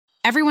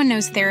Everyone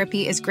knows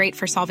therapy is great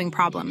for solving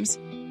problems,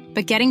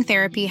 but getting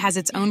therapy has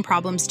its own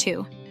problems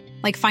too,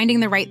 like finding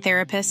the right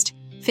therapist,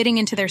 fitting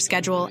into their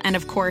schedule, and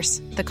of course,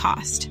 the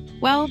cost.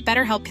 Well,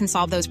 BetterHelp can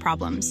solve those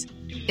problems.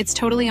 It's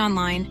totally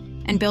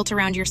online and built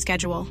around your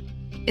schedule.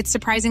 It's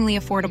surprisingly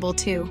affordable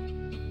too.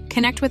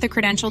 Connect with a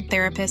credentialed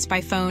therapist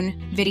by phone,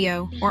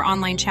 video, or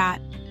online chat,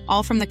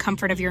 all from the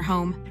comfort of your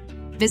home.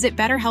 Visit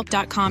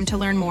BetterHelp.com to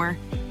learn more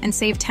and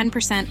save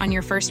 10% on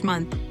your first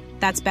month.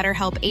 That's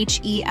BetterHelp,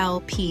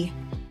 H-E-L-P.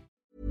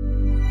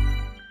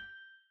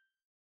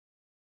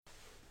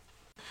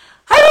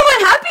 Hi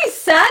everyone, happy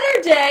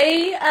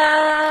Saturday.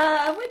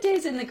 What day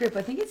is it in the group?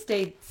 I think it's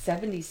day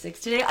 76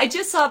 today. I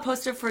just saw a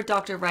poster for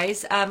Dr.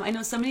 Rice. I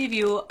know some of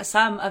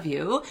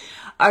you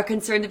are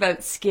concerned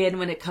about skin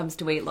when it comes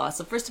to weight loss.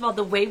 So first of all,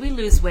 the way we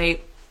lose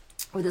weight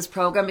with this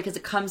program, because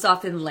it comes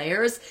off in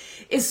layers,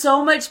 is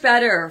so much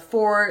better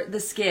for the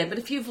skin. But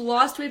if you've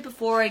lost weight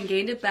before and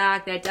gained it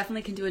back, that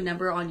definitely can do a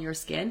number on your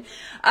skin.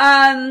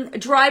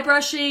 Dry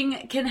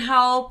brushing can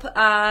help.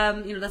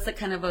 That's like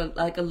kind of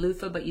like a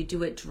loofah, but you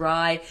do it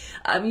dry.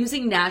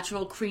 Using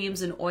natural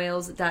creams and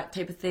oils, that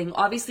type of thing.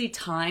 Obviously,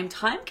 time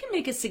can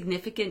make a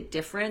significant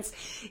difference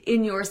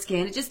in your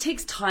skin. It just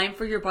takes time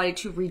for your body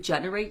to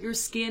regenerate your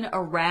skin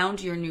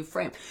around your new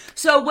frame.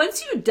 So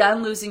once you're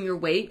done losing your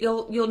weight,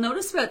 you'll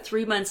notice about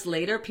 3 months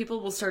later,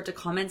 people will start to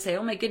comment, say,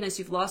 oh my goodness,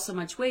 you've lost so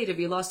much weight. Have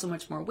you lost so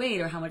much more weight?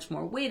 Or how much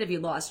more weight have you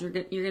lost? And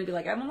you're going to be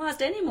like, I haven't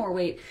lost any more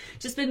weight.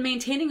 Just been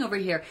maintaining over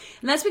here.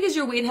 And that's because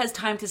your weight has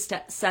time to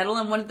settle.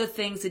 And one of the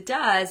things it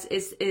does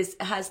is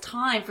has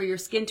time for your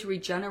skin to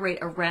regenerate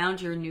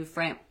around your new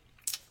frame.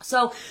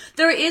 So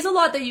there is a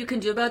lot that you can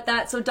do about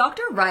that. So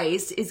Dr.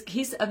 Rice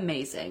he's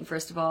amazing.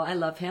 First of all, I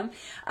love him.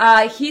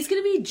 He's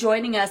going to be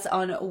joining us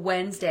on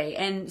Wednesday.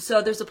 And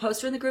so there's a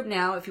poster in the group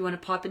now. If you want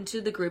to pop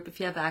into the group, if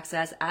you have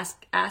access,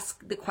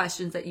 ask the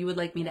questions that you would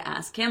like me to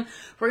ask him.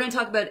 We're going to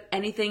talk about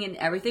anything and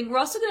everything. We're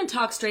also going to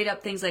talk straight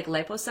up things like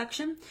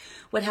liposuction,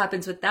 what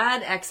happens with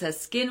that,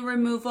 excess skin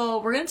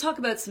removal. We're going to talk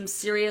about some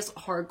serious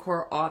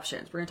hardcore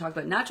options. We're going to talk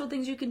about natural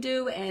things you can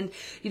do and,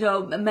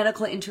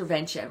 medical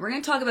intervention. We're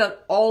going to talk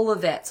about all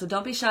of it. So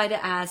don't be shy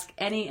to ask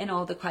any and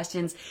all the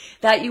questions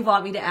that you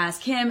want me to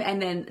ask him,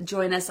 and then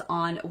join us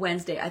on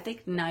Wednesday. I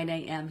think 9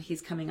 a.m.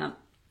 he's coming up.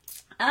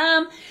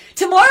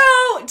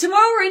 Tomorrow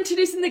we're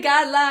introducing the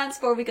guidelines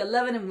for week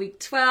 11 and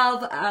week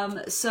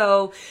 12.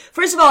 So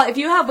first of all, if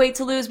you have weight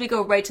to lose, we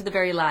go right to the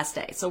very last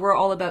day. So we're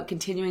all about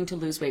continuing to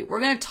lose weight. We're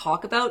going to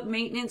talk about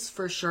maintenance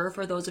for sure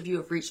for those of you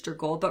who have reached your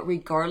goal, but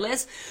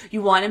regardless,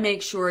 you want to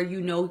make sure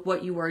you know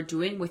what you are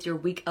doing with your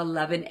week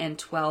 11 and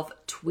 12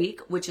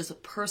 tweak, which is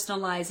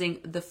personalizing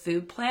the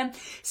food plan.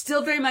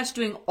 Still very much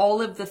doing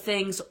all of the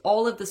things,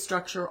 all of the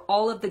structure,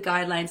 all of the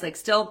guidelines, like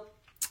still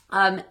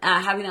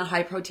having that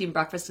high protein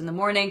breakfast in the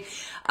morning,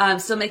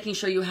 still making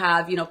sure you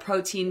have,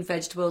 protein,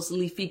 vegetables,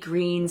 leafy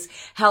greens,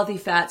 healthy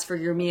fats for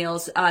your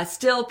meals,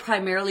 still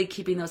primarily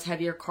keeping those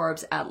heavier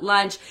carbs at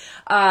lunch,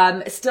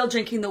 still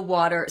drinking the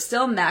water,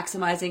 still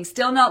maximizing,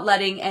 still not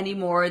letting any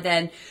more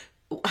than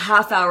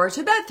half hour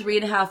to about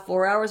 3.5,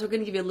 4 hours. We're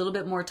going to give you a little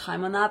bit more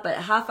time on that, but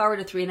a half hour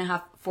to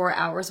 3.5, 4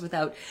 hours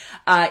without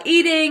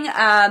eating.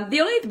 The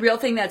only real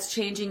thing that's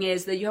changing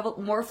is that you have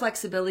more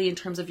flexibility in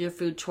terms of your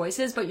food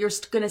choices, but you're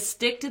going to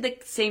stick to the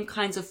same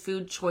kinds of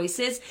food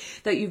choices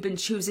that you've been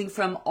choosing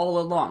from all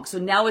along. So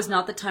now is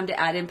not the time to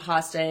add in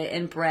pasta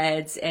and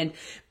breads and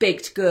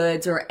baked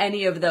goods or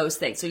any of those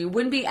things. So you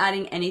wouldn't be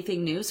adding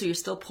anything new. So you're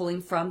still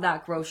pulling from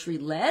that grocery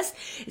list.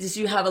 It's just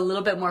you have a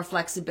little bit more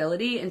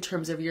flexibility in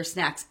terms of your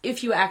snacks,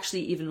 if you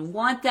actually even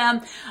want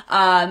them,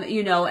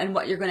 and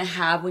what you're going to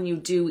have when you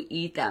do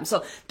eat them.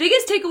 So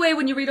biggest takeaway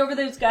when you read over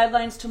those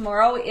guidelines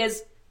tomorrow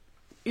is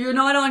you're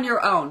not on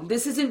your own.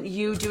 This isn't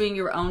you doing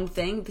your own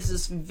thing. This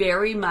is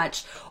very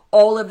much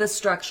all of the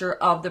structure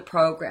of the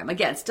program.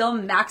 Again, still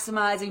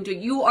maximizing.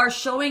 You are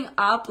showing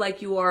up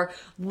like you are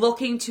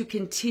looking to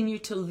continue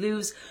to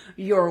lose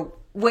your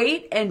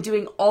weight and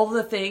doing all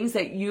the things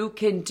that you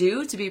can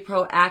do to be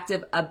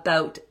proactive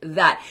about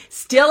that.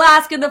 Still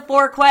asking the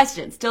 4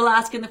 questions. Still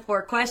asking the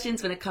 4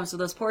 questions when it comes to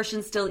those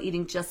portions. Still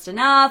eating just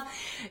enough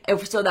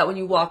so that when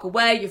you walk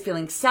away, you're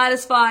feeling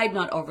satisfied,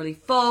 not overly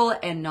full,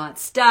 and not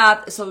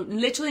stuffed. So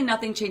literally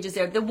nothing changes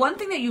there. The one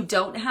thing that you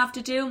don't have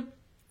to do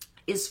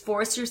is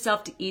force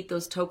yourself to eat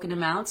those token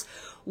amounts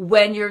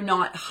when you're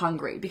not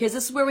hungry, because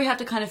this is where we have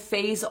to kind of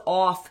phase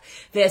off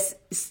this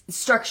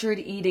structured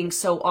eating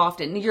so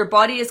often. Your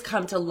body has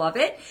come to love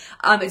it.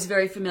 It's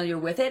very familiar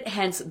with it,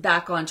 hence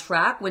back on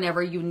track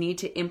whenever you need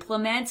to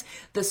implement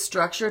the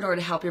structure in order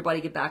to help your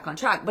body get back on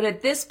track. But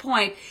at this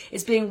point,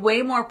 it's being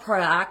way more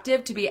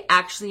proactive to be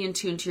actually in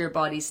tune to your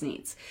body's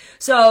needs.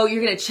 So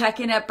you're going to check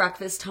in at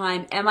breakfast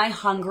time. Am I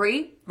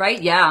hungry? Right?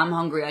 Yeah, I'm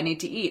hungry. I need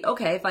to eat.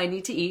 Okay, if I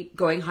need to eat,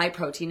 going high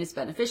protein is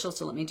beneficial.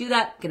 So let me do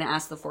that. I'm going to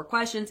ask the 4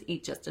 questions,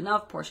 eat just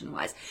enough portion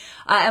wise.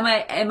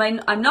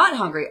 I'm not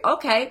hungry.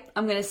 Okay,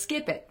 I'm going to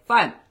skip it.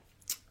 Fine.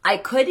 I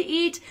could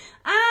eat.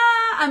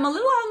 I'm a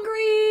little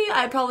hungry.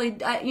 I probably,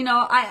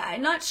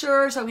 I'm not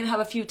sure. So I'm going to have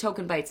a few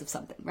token bites of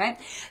something, right?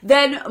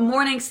 Then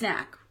morning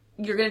snack.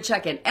 You're going to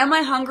check in. Am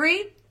I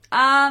hungry?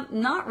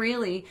 Not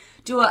really.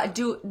 Do I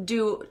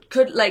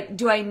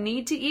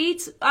need to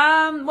eat?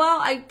 Well,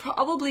 I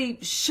probably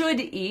should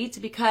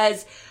eat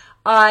because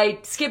I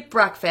skip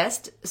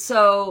breakfast.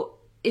 So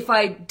if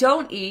I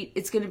don't eat,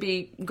 it's going to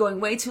be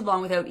going way too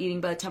long without eating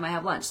by the time I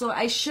have lunch. So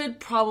I should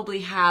probably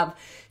have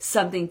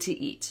something to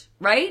eat,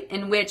 right?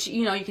 In which,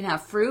 you can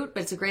have fruit,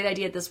 but it's a great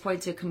idea at this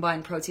point to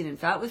combine protein and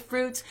fat with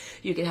fruits.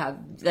 You can have,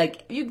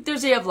 you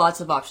have lots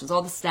of options,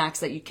 all the snacks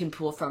that you can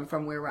pull from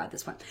where we're at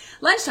this point.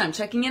 Lunchtime,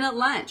 checking in at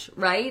lunch,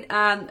 right?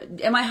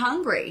 Am I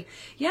hungry?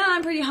 Yeah,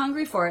 I'm pretty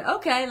hungry for it.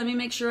 Okay, let me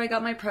make sure I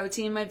got my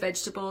protein, my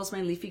vegetables,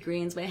 my leafy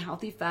greens, my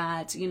healthy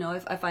fats.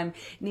 If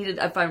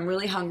I'm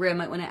really hungry, I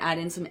might want to add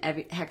in some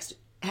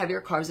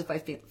heavier carbs if I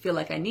feel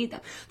like I need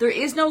them. There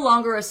is no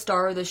longer a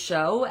star of the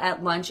show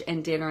at lunch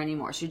and dinner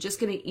anymore. So you're just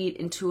going to eat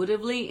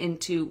intuitively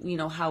into,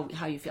 how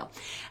you feel.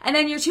 And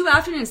then your 2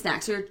 afternoon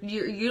snacks,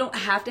 you don't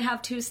have to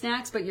have 2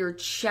 snacks, but you're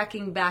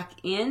checking back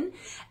in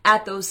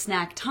at those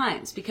snack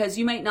times because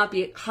you might not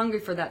be hungry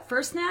for that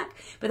first snack,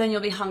 but then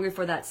you'll be hungry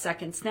for that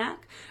second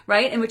snack,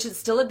 right? And which is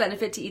still a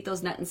benefit to eat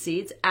those nut and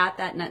seeds at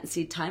that nut and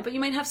seed time, but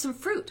you might have some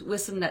fruit with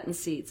some nut and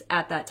seeds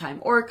at that time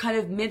or kind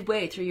of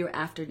midway through your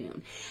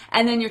afternoon.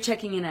 And then you're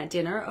checking in at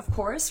dinner, of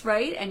course,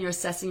 right? And you're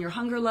assessing your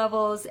hunger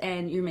levels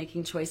and you're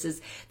making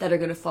choices that are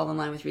going to fall in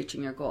line with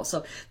reaching your goal.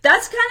 So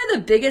that's kind of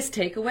the biggest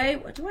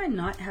takeaway. What, do I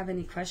not have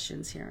any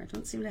questions here? I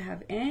don't seem to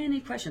have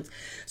any questions.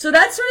 So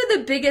that's sort of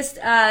the biggest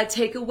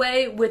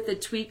takeaway with the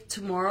tweak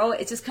tomorrow.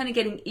 It's just kind of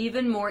getting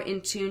even more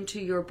in tune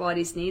to your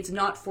body's needs,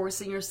 not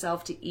forcing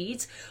yourself to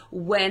eat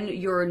when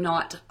you're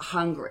not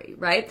hungry,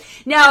 right?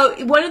 Now,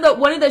 one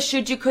of the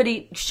should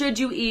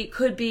you eat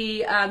could be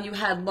you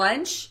had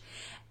lunch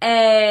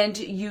and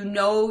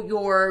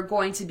you're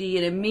going to be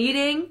in a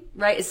meeting,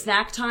 right? It's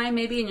snack time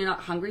maybe, and you're not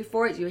hungry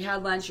for it. You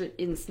had lunch, you're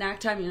in snack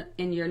time,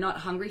 and you're not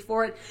hungry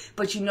for it,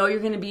 but you're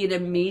going to be in a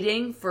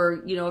meeting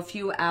for, a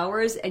few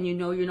hours, and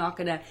you're not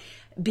going to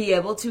be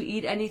able to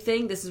eat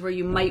anything. This is where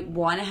you might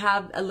want to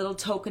have a little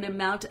token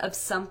amount of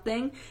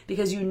something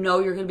because you're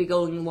going to be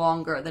going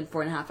longer than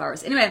 4.5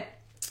 hours. Anyway,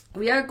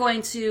 we are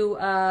going to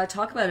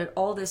talk about it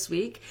all this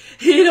week.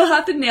 You don't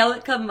have to nail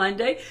it come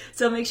Monday.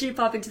 So make sure you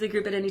pop into the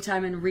group at any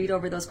time and read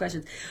over those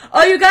questions.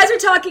 Oh, you guys are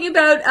talking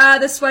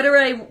about the sweater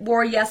I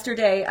wore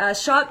yesterday.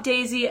 Shop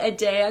Daisy a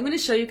Day. I'm going to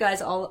show you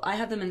guys all. I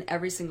have them in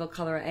every single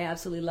color. I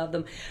absolutely love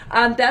them.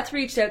 Beth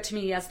reached out to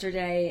me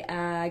yesterday.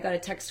 I got a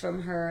text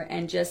from her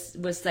and just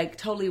was like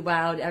totally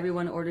wowed.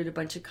 Everyone ordered a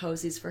bunch of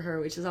cozies for her,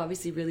 which is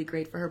obviously really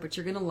great for her, but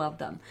you're going to love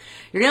them.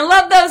 You're going to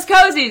love those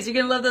cozies. You're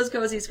going to love those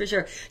cozies for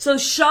sure. So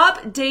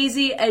Shop Daisy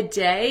a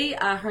Day.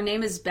 Her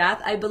name is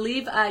Beth. I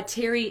believe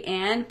Terry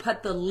Ann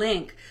put the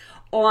link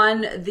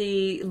on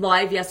the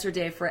live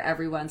yesterday for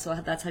everyone. So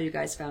that's how you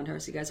guys found her.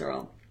 So you guys are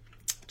all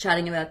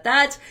chatting about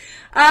that.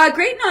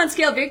 Great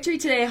non-scale victory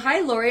today. Hi,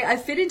 Lori. I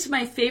fit into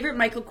my favorite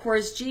Michael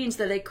Kors jeans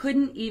that I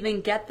couldn't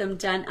even get them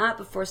done up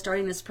before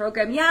starting this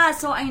program. Yeah,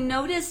 so I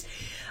noticed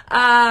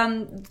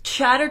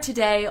chatter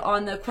today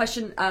on the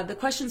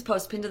questions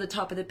post pinned to the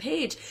top of the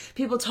page,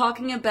 people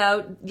talking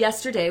about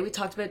yesterday, we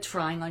talked about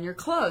trying on your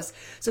clothes.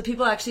 So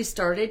people actually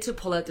started to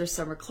pull out their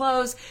summer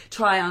clothes,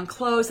 try on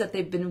clothes that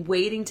they've been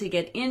waiting to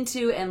get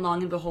into, and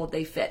long and behold,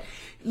 they fit.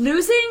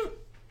 Losing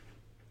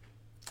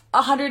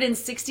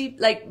 160,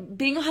 like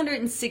being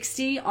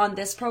 160 on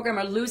this program,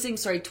 or losing,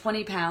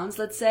 20 pounds,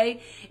 let's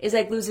say, is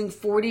like losing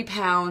 40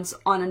 pounds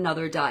on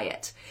another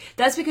diet.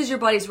 That's because your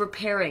body's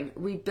repairing,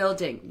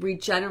 rebuilding,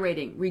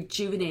 regenerating,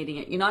 rejuvenating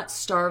it. You're not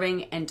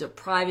starving and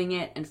depriving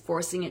it and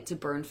forcing it to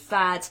burn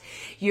fat.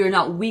 You're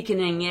not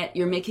weakening it.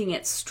 You're making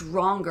it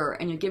stronger,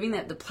 and you're giving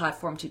it the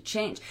platform to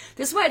change.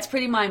 This is why it's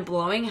pretty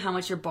mind-blowing how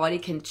much your body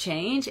can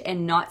change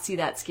and not see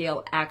that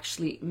scale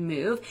actually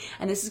move.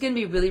 And this is going to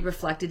be really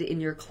reflected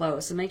in your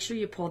clothes. So make sure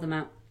you pull them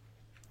out.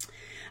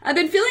 I've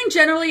been feeling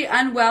generally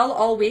unwell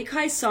all week.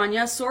 Hi,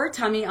 Sonia. Sore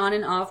tummy on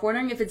and off.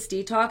 Wondering if it's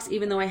detox,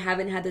 even though I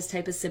haven't had this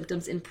type of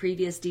symptoms in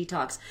previous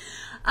detox.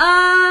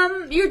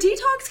 Your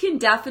detox can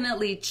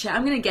definitely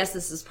I'm going to guess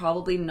this is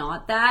probably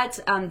not that,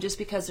 just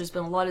because there's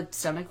been a lot of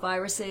stomach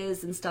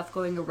viruses and stuff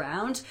going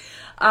around.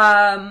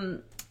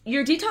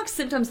 Your detox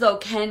symptoms, though,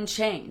 can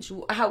change.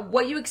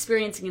 What you're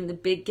experiencing in the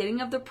beginning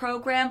of the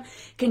program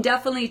can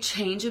definitely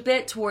change a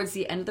bit towards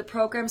the end of the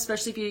program,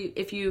 especially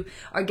if you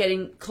are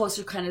getting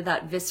closer to kind of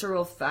that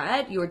visceral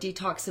fat. Your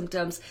detox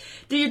symptoms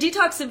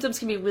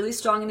can be really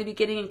strong in the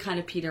beginning and kind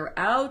of peter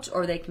out,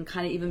 or they can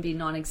kind of even be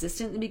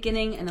non-existent in the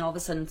beginning and then all of a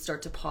sudden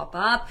start to pop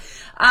up.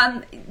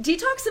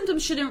 Detox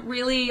symptoms shouldn't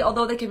really,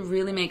 although they can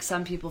really make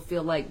some people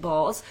feel like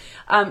balls,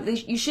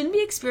 you shouldn't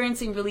be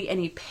experiencing really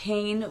any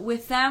pain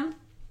with them.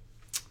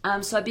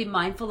 So I'd be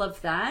mindful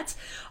of that.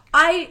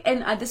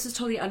 This is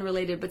totally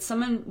unrelated, but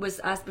someone was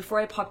asked, before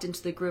I popped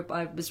into the group,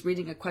 I was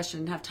reading a question,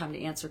 didn't have time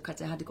to answer because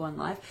I had to go on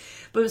live,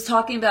 but it was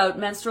talking about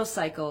menstrual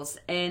cycles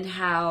and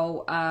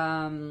how,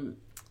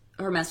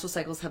 her menstrual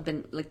cycles have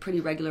been like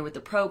pretty regular with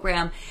the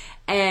program.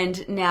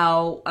 And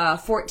now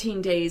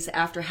 14 days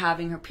after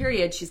having her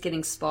period, she's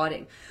getting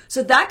spotting.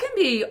 So that can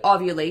be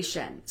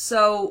ovulation.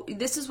 So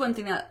this is one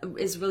thing that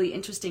is really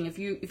interesting. If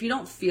you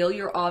don't feel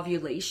your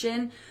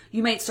ovulation,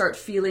 you might start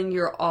feeling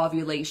your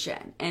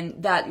ovulation,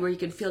 and that where you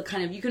can feel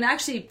you can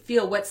actually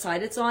feel what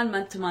side it's on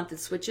month to month. It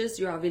switches,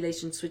 your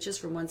ovulation switches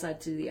from one side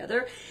to the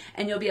other,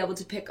 and you'll be able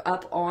to pick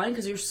up on,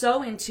 because you're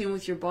so in tune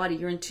with your body.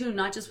 You're in tune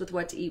not just with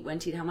what to eat, when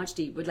to eat, how much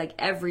to eat, with like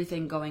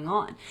everything going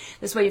on.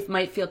 This way you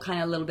might feel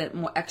kind of a little bit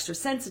more extra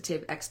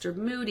sensitive, extra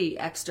moody,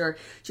 extra,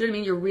 do you know what I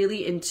mean? You're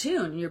really in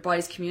tune, and your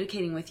body's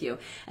communicating with you.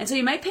 And so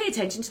you might pay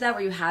attention to that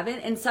where you haven't,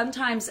 and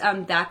sometimes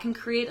that can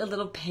create a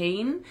little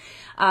pain,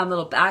 a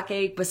little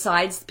backache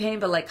besides pain,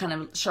 but like kind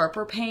of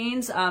sharper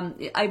pains.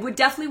 I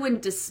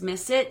wouldn't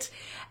dismiss it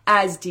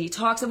as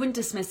detox. I wouldn't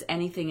dismiss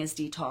anything as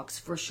detox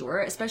for sure,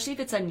 especially if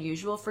it's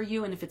unusual for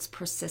you and if it's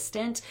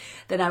persistent.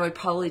 Then I would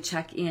probably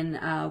check in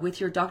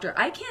with your doctor.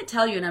 I can't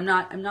tell you, and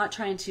I'm not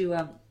trying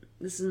to.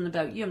 This isn't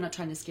about you. I'm not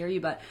trying to scare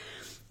you, but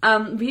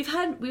we've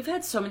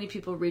had so many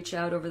people reach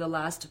out over the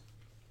last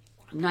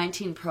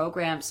 19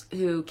 programs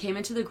who came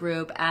into the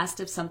group, asked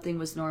if something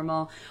was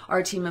normal.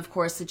 Our team, of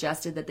course,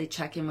 suggested that they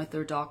check in with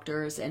their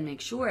doctors and make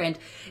sure. And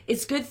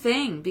it's a good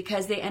thing,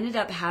 because they ended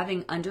up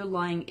having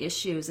underlying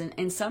issues and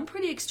in some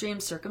pretty extreme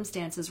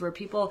circumstances where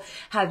people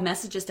have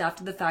messaged us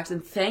after the fact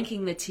and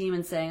thanking the team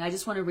and saying, I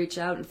just want to reach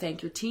out and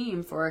thank your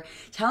team for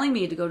telling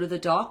me to go to the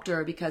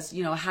doctor, because,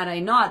 had I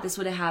not, this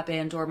would have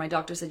happened. Or my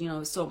doctor said, it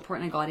was so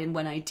important I got in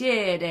when I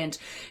did. And,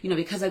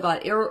 because I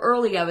got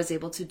early, I was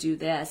able to do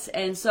this.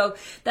 And so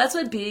that's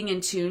what being in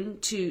tune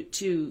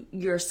to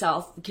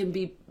yourself can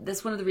be.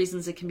 That's one of the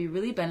reasons it can be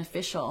really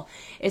beneficial,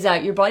 is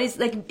that your body's,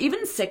 like,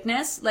 even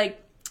sickness,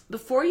 like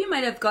before you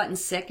might have gotten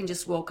sick and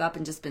just woke up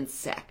and just been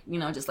sick,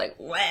 just like,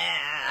 wah,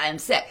 I'm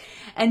sick.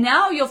 And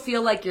now you'll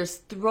feel like your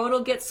throat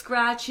will get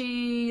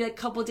scratchy a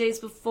couple days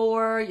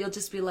before. You'll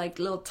just be like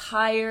a little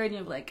tired, and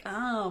you're like,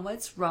 oh,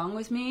 what's wrong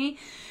with me?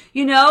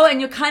 And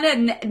you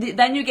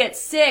then you get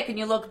sick and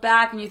you look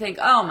back and you think,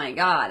 oh my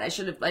God, I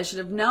should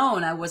have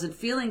known I wasn't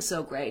feeling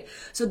so great.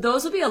 So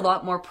those will be a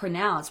lot more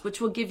pronounced,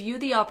 which will give you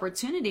the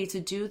opportunity to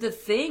do the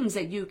things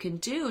that you can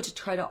do to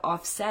try to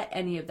offset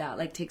any of that,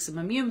 like take some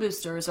immune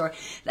boosters or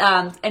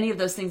any of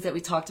those things that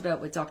we talked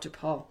about with Dr.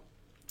 Paul.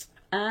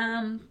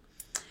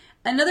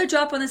 Another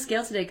drop on the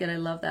scale today. Good. I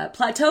love that.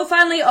 Plateau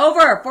finally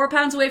over. 4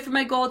 pounds away from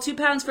my goal. 2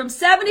 pounds from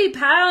 70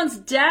 pounds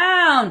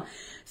down.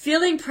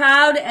 Feeling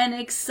proud and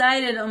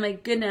excited. Oh my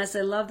goodness.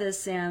 I love this,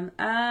 Sam.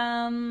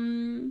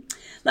 Loving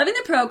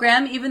the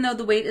program, even though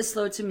the weight is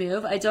slow to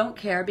move. I don't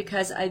care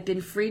because I've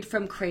been freed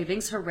from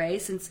cravings. Hooray.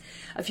 Since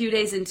a few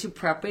days into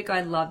prep week.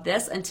 I love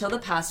this until the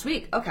past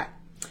week. Okay.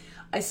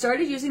 I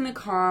started using the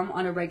Calm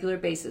on a regular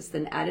basis,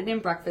 then added in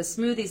breakfast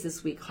smoothies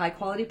this week, high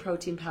quality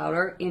protein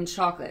powder in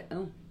chocolate.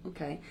 Oh,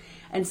 okay.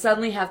 And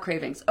suddenly have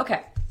cravings.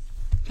 Okay.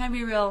 Can I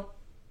be real?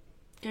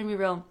 Can I be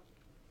real?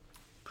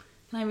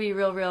 Can I be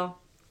real?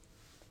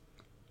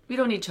 We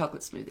don't need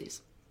chocolate smoothies.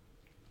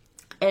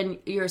 And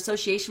your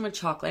association with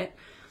chocolate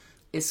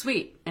is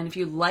sweet. And if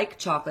you like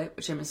chocolate,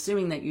 which I'm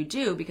assuming that you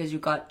do because you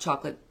got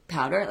chocolate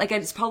powder, like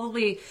it's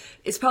probably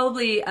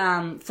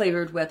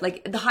flavored with,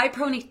 like, the high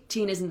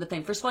protein isn't the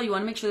thing. First of all, you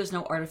want to make sure there's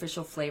no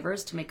artificial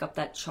flavors to make up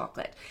that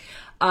chocolate.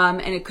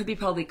 And it could be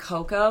probably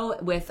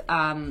cocoa with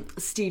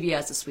stevia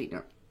as a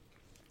sweetener.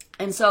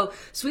 And so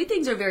sweet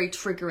things are very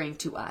triggering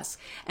to us.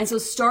 And so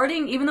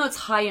starting, even though it's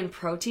high in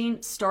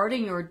protein,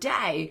 starting your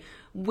day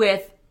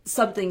with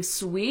something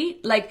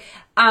sweet, like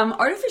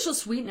artificial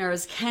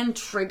sweeteners can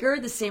trigger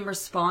the same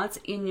response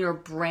in your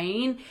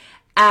brain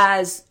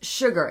as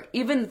sugar.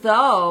 Even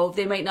though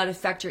they might not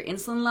affect your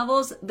insulin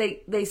levels,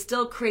 they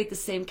still create the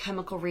same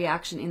chemical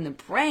reaction in the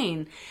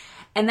brain.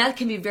 And that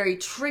can be very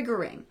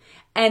triggering.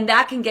 And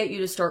that can get you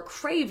to start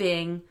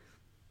craving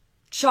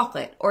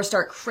chocolate or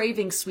start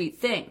craving sweet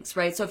things,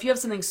 right? So if you have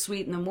something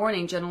sweet in the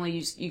morning,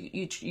 generally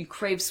you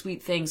crave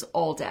sweet things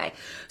all day.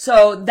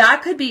 So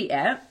that could be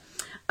it.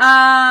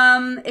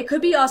 It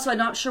could be also, I'm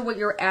not sure what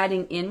you're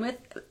adding in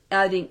with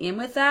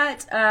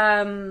that.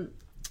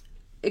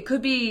 It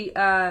could be,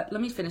 let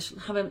me finish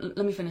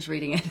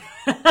reading it.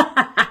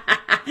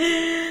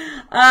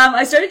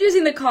 I started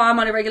using the Calm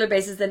on a regular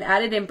basis, then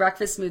added in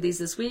breakfast smoothies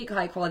this week,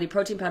 high quality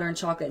protein powder and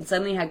chocolate, and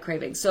suddenly had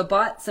cravings. So I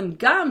bought some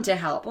gum to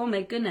help. Oh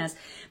my goodness.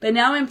 But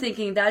now I'm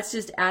thinking that's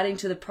just adding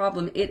to the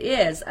problem. It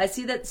is. I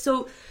see that.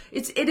 So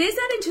it is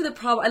adding to the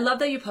problem. I love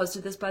that you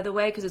posted this, by the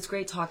way, because it's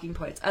great talking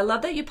points. I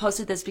love that you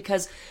posted this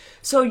because,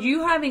 so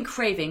you having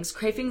cravings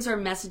are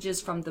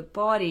messages from the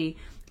body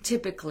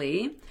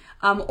typically,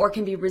 or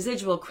can be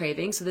residual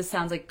craving. So this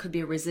sounds like it could be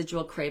a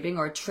residual craving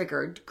or a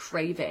triggered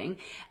craving.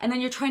 And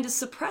then you're trying to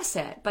suppress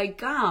it by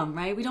gum,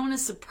 right? We don't want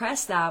to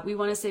suppress that. We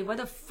want to say, why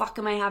the fuck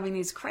am I having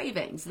these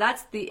cravings?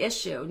 That's the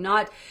issue,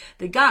 not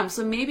the gum.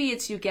 So maybe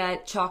it's you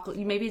get chocolate,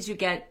 maybe it's you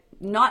get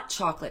not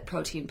chocolate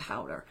protein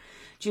powder.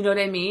 Do you know what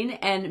I mean?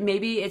 And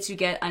maybe it's you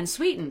get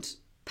unsweetened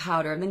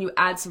powder, and then you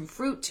add some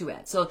fruit to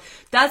it. So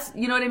that's,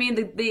 you know what I mean?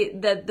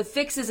 The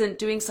fix isn't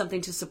doing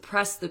something to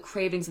suppress the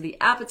cravings of the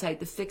appetite.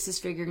 The fix is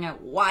figuring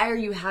out why are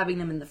you having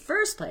them in the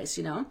first place,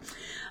 you know?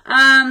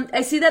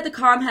 I see that the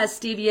Calm has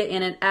stevia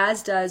in it,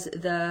 as does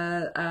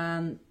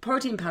the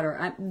protein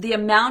powder. The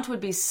amount would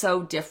be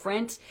so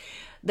different.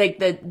 Like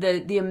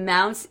the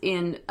amounts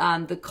in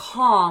the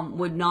Calm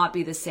would not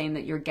be the same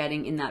that you're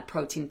getting in that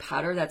protein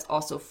powder that's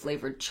also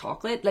flavored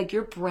chocolate. Like,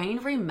 your brain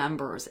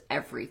remembers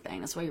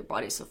everything. That's why your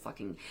body's so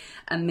fucking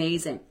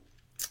amazing.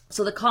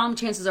 So the Calm,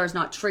 chances are, is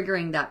not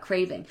triggering that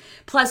craving.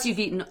 Plus, you've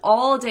eaten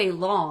all day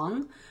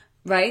long,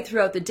 right,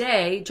 throughout the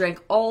day,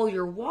 drank all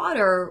your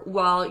water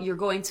while you're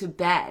going to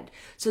bed.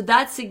 So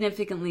that's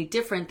significantly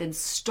different than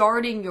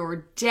starting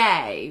your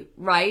day,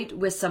 right,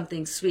 with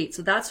something sweet.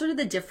 So that's sort of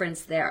the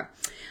difference there.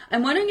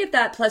 I'm wondering if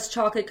that plus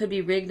chocolate could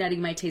be reigniting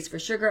my taste for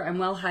sugar. I'm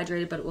well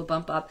hydrated, but it will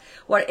bump up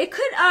water. It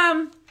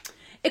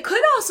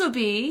could also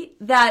be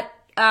that,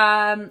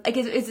 I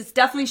guess it's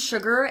definitely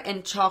sugar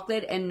and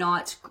chocolate and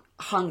not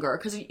hunger,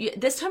 because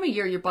this time of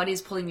year your body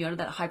is pulling you out of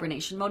that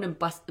hibernation mode and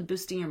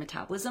boosting your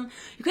metabolism.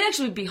 You could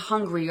actually be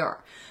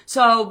hungrier.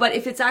 So, but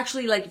if it's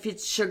actually like, if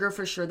it's sugar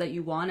for sure that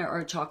you want,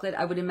 or chocolate,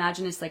 I would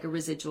imagine it's like a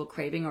residual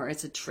craving, or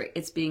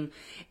it's being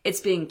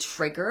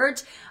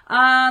triggered.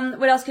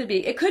 What else could it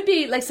be? It could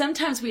be like,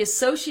 sometimes we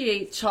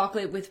associate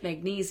chocolate with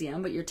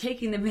magnesium, but you're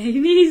taking the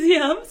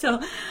magnesium,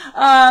 so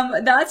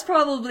that's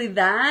probably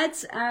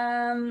that.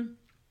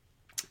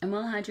 I'm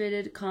well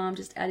hydrated, calm,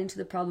 just adding to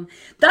the problem.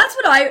 That's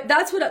what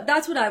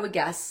I would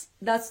guess.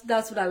 That's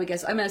what I would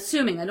guess. I'm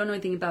assuming, I don't know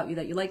anything about you,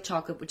 that you like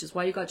chocolate, which is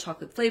why you got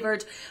chocolate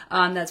flavored.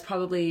 That's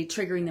probably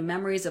triggering the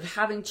memories of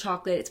having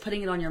chocolate. It's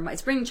putting it on your mind.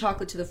 It's bringing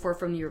chocolate to the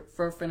forefront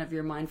of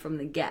your mind from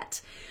the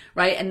get,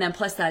 right? And then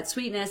plus that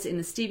sweetness in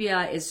the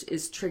stevia is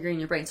triggering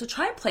your brain. So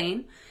try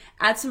plain,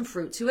 add some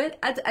fruit to it.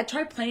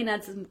 Try plain,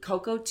 add some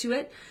cocoa to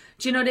it.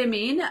 Do you know what I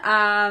mean?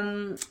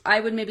 I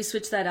would maybe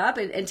switch that up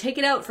and take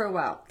it out for a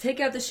while. Take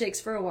out the shakes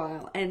for a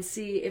while and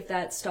see if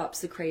that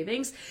stops the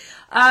cravings.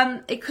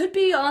 It could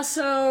be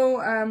also,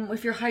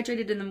 if you're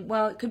hydrated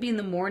it could be in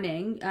the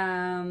morning.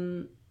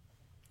 Trying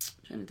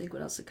to think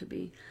what else it could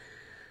be.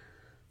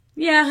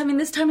 Yeah, I mean,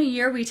 this time of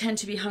year we tend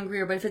to be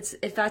hungrier, but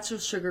if that's your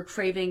sugar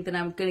craving, then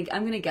I'm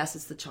gonna guess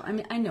it's the chocolate. I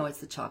mean, I know it's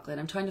the chocolate.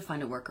 I'm trying to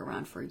find a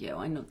workaround for you.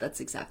 I know that's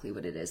exactly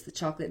what it is: the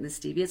chocolate and the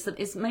stevia.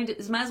 It might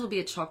as well be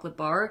a chocolate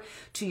bar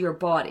to your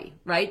body,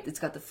 right? It's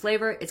got the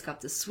flavor, it's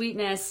got the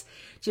sweetness.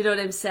 Do you know what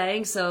I'm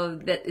saying? So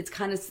that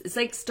it's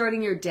like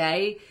starting your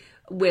day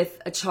with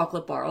a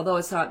chocolate bar, although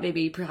it's not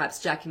maybe perhaps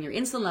jacking your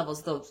insulin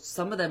levels, though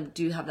some of them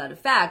do have that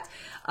effect.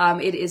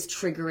 It is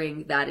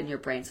triggering that in your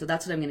brain. So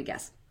that's what I'm gonna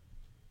guess.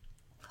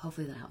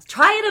 Hopefully that helps.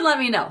 Try it and let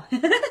me know.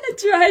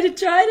 Try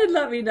it and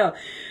let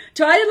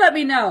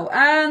me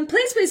know.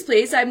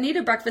 Please. I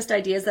need breakfast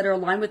ideas that are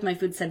aligned with my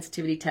food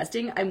sensitivity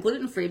testing. I'm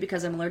gluten-free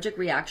because I'm allergic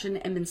reaction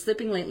and been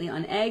slipping lately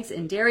on eggs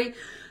and dairy.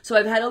 So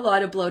I've had a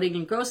lot of bloating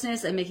and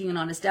grossness. I'm making an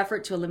honest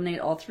effort to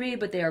eliminate all three,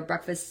 but they are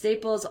breakfast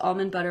staples: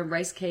 almond butter,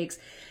 rice cakes.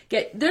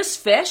 There's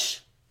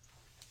fish.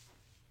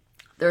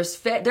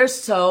 There's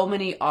so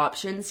many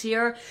options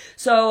here.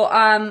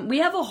 So we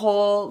have a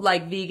whole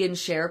like vegan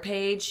share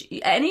page.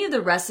 Any of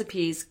the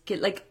recipes,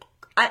 gluten,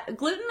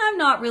 I'm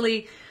not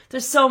really,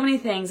 there's so many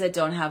things that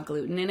don't have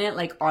gluten in it.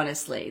 Like,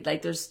 honestly,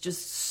 like there's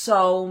just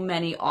so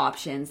many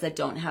options that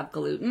don't have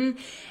gluten.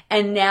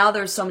 And now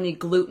there's so many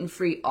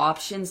gluten-free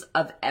options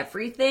of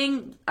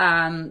everything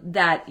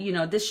that, you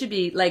know, this should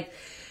be like,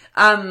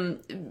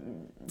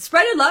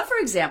 Spreaded Love, for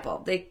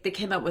example, they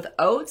came out with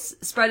oats.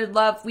 Spreaded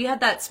Love, we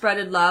had that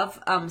Spreaded Love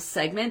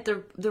segment.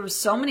 There were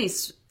so many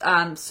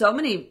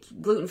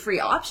gluten-free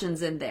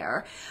options in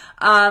there.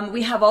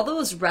 We have all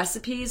those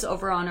recipes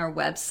over on our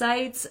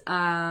website.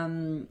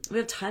 We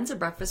have tons of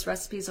breakfast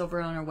recipes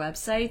over on our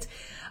website.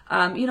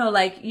 You know,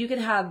 like you can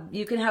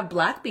have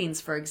black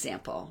beans, for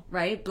example,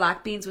 right?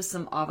 Black beans with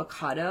some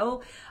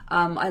avocado.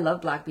 I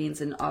love black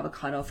beans and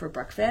avocado for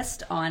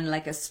breakfast on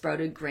like a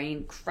sprouted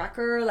grain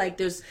cracker. Like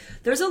there's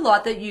a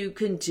lot that you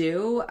can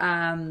do,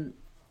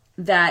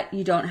 that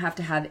you don't have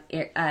to have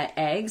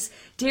eggs.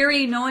 Dairy,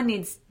 you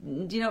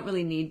don't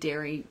really need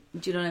dairy.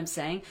 Do you know what I'm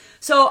saying?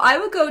 So I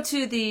would go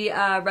to the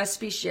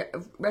recipe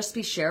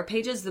share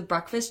pages, the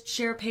breakfast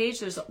share page.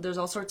 There's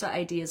all sorts of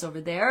ideas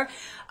over there.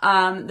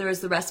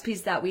 There's the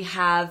recipes that we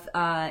have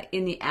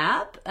in the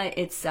app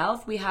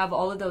itself. We have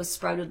all of those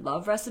Sprouted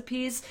Love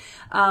recipes,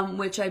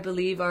 which I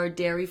believe are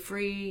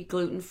dairy-free,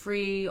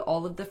 gluten-free,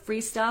 all of the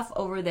free stuff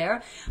over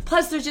there.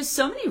 Plus, there's just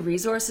so many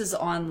resources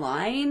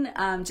online.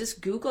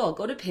 Just go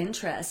to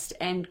Pinterest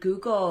and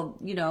Google,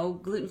 you know,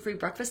 gluten-free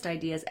breakfast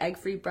ideas,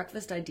 egg-free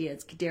breakfast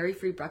ideas,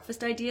 dairy-free breakfast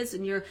ideas,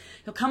 and you'll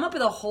come up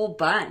with a whole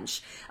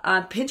bunch.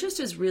 Pinterest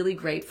is really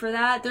great for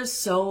that. There's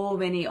so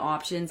many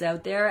options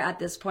out there at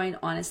this point,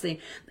 honestly.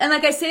 And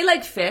like I say,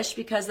 like fish,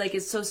 because like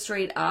it's so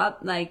straight up,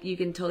 like you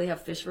can totally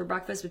have fish for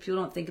breakfast, but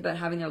people don't think about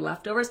having their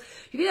leftovers.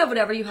 You can have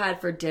whatever you had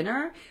for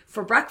dinner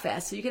for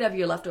breakfast. So you could have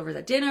your leftovers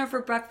at dinner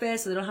for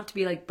breakfast, so they don't have to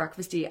be like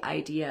breakfasty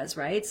ideas,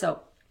 right?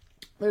 So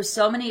there's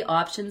so many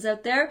options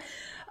out there.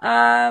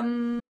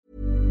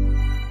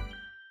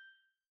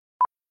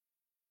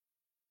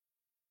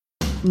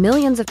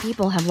 Millions of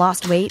people have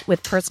lost weight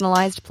with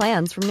personalized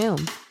plans from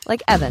Noom.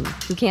 Like Evan,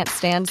 who can't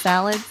stand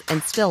salads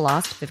and still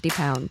lost 50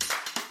 pounds.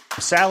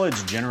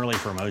 Salads generally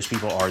for most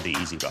people are the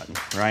easy button,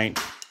 right?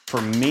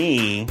 For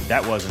me,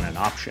 that wasn't an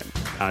option.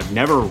 I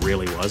never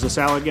really was a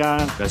salad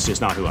guy. That's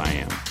just not who I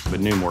am. But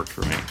Noom worked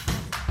for me.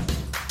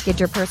 Get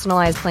your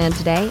personalized plan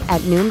today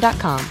at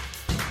Noom.com.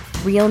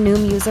 Real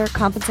Noom user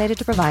compensated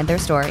to provide their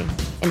story.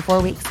 In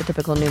 4 weeks, the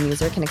typical Noom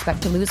user can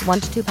expect to lose 1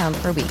 to 2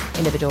 pounds per week.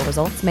 Individual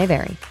results may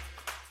vary.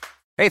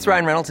 Hey, it's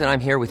Ryan Reynolds, and I'm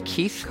here with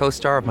Keith,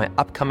 co-star of my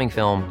upcoming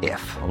film,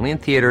 If, only in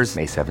theaters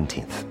May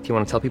 17th. Do you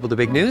want to tell people the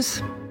big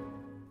news?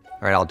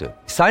 All right, I'll do it.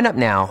 Sign up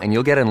now and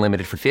you'll get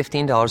unlimited for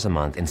 $15 a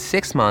month and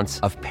 6 months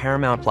of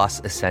Paramount Plus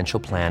Essential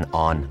Plan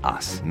on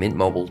us.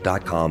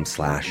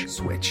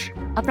 MintMobile.com/switch.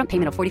 Upfront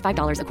payment of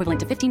 $45 equivalent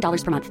to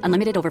 $15 per month.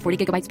 Unlimited over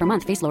 40 gigabytes per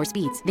month. Face lower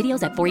speeds.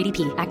 Videos at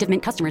 480p. Active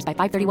Mint customers by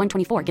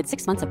 531.24 get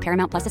 6 months of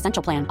Paramount Plus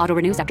Essential Plan. Auto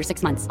renews after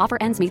 6 months. Offer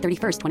ends May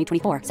 31st,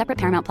 2024. Separate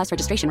Paramount Plus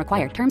registration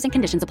required. Terms and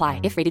conditions apply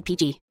if rated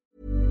PG.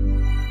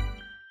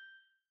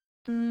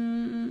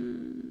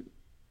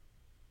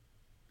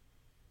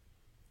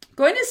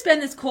 Going to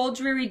spend this cold,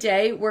 dreary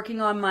day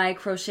working on my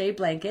crochet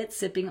blanket,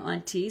 sipping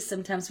on tea.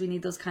 Sometimes we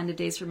need those kind of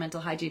days for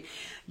mental hygiene.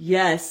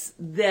 Yes,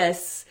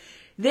 this,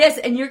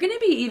 and you're going to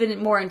be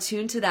even more in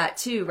tune to that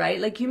too,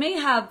 right? Like you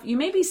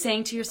may be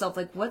saying to yourself,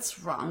 like, what's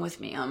wrong with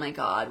me? Oh my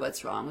God,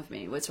 what's wrong with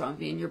me? What's wrong with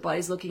me? And your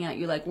body's looking at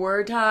you like,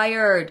 we're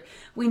tired.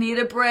 We need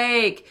a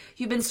break.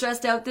 You've been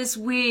stressed out this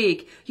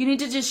week. You need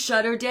to just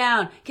shut her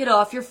down. Get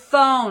off your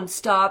phone.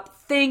 Stop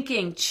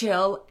thinking.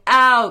 Chill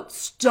out.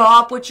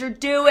 Stop what you're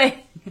doing.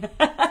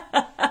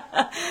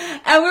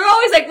 And we're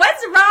always like,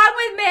 what's wrong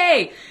with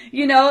me?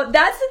 You know,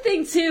 that's the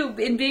thing too,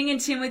 in being in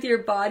tune with your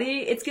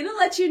body, it's going to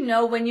let you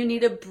know when you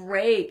need a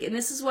break. And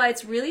this is why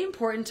it's really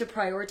important to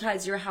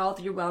prioritize your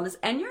health, your wellness,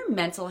 and your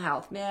mental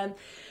health, man.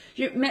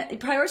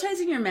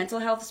 Prioritizing your mental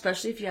health,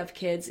 especially if you have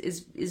kids,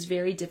 is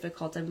very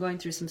difficult. I'm going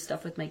through some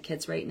stuff with my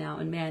kids right now,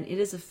 and man, it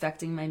is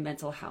affecting my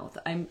mental health.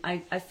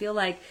 I feel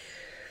like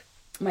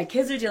my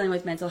kids are dealing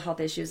with mental health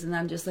issues, and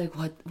I'm just like,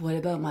 what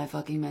about my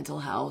fucking mental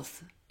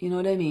health? You know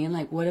what I mean?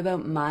 Like, what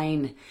about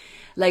mine?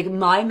 Like,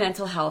 my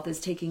mental health is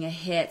taking a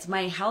hit.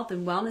 My health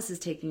and wellness is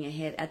taking a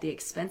hit at the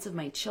expense of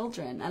my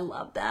children. I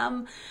love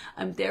them.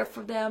 I'm there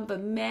for them.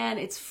 But man,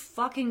 it's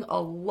fucking a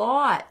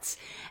lot.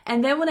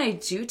 And then when I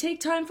do take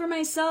time for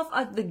myself,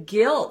 the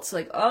guilt,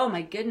 like, oh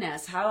my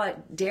goodness, how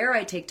dare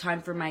I take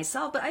time for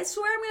myself? But I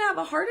swear I'm going to have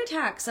a heart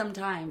attack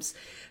sometimes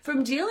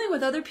from dealing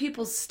with other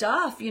people's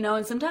stuff, you know,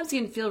 and sometimes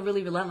you can feel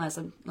really relentless.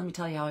 Let me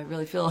tell you how I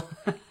really feel.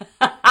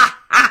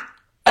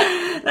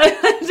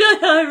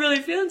 How I'm really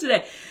feeling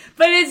today.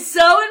 But it's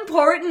so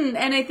important,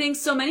 and I think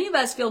so many of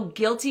us feel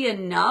guilty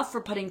enough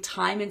for putting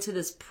time into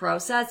this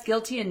process,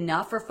 guilty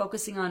enough for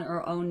focusing on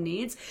our own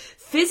needs.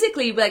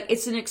 Physically, like,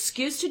 it's an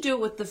excuse to do it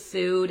with the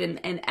food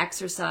and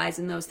exercise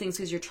and those things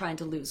because you're trying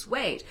to lose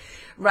weight,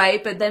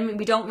 right? But then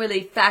we don't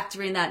really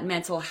factor in that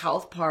mental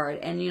health part,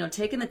 and, you know,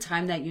 taking the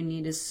time that you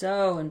need is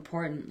so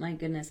important. My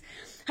goodness.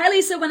 Hi,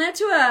 Lisa. Went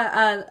out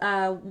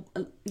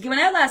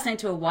last night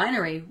to a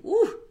winery.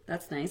 Ooh.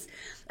 That's nice.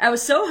 I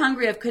was so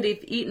hungry I could have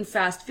eaten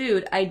fast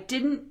food. I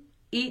didn't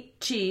eat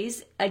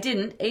cheese.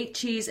 Ate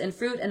cheese and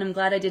fruit, and I'm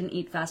glad I didn't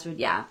eat fast food.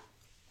 Yeah.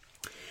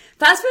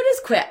 Fast food is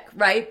quick,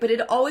 right? But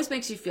it always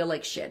makes you feel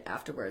like shit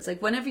afterwards.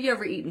 Like, whenever you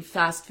ever eaten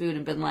fast food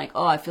and been like,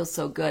 oh, I feel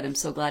so good. I'm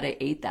so glad I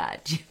ate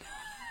that.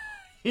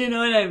 You know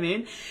what I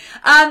mean?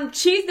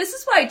 Cheese, this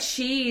is why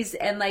cheese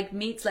and like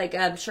meats like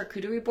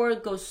charcuterie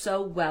board goes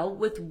so well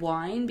with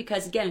wine,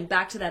 because again,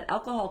 back to that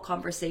alcohol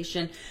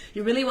conversation,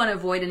 you really want to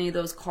avoid any of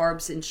those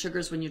carbs and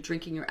sugars when you're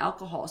drinking your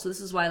alcohol. So this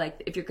is why,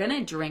 like, if you're going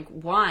to drink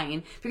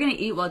wine, if you're going to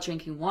eat while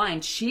drinking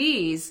wine,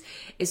 cheese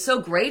is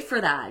so great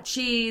for that.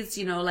 Cheese,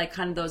 you know, like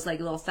kind of those like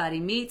little fatty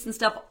meats and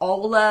stuff,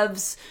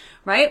 olives,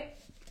 right?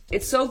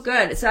 It's so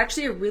good. It's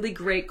actually a really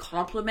great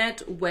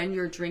compliment when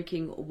you're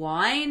drinking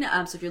wine.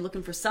 So if you're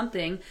looking for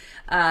something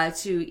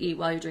to eat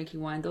while you're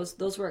drinking wine,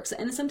 those work.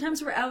 And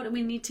sometimes we're out and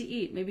we need to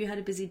eat. Maybe you had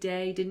a busy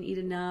day, didn't eat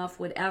enough,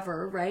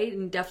 whatever, right?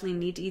 And you definitely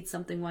need to eat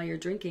something while you're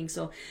drinking.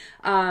 So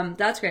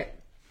that's great.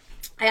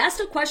 I asked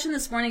a question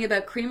this morning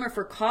about creamer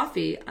for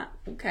coffee.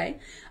 Okay.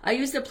 I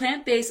used a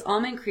plant-based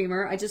almond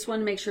creamer. I just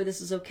want to make sure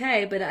this is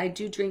okay, but I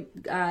do drink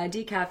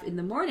decaf in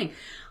the morning.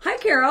 Hi,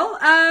 Carol.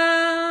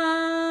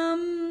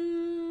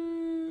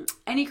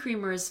 Any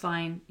creamer is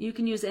fine. You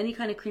can use any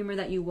kind of creamer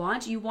that you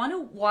want. You want to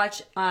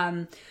watch,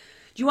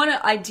 you want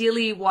to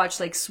ideally watch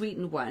like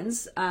sweetened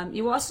ones.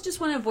 You also just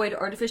want to avoid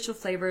artificial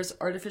flavors,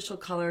 artificial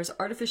colors,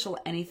 artificial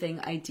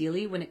anything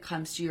ideally when it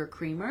comes to your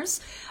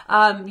creamers.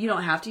 You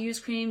don't have to use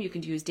cream. You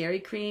can use dairy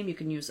cream. You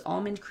can use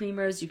almond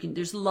creamers.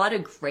 There's a lot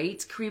of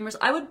great creamers.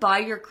 I would buy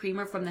your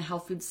creamer from the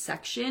health food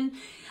section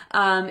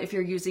if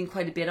you're using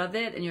quite a bit of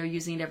it and you're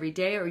using it every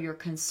day or you're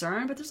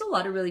concerned. But there's a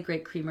lot of really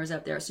great creamers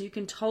out there. So you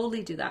can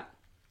totally do that.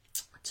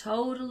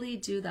 Totally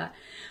do that.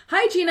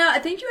 Hi, Gina. I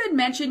think you had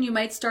mentioned you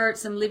might start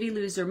some Livy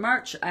Loser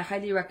merch. I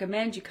highly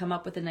recommend you come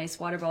up with a nice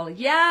water bottle.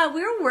 Yeah,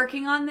 we're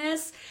working on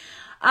this.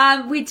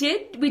 We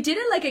did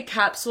it like a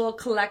capsule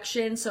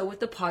collection. So with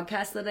the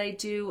podcast that I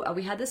do,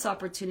 we had this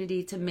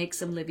opportunity to make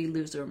some Livy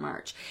Loser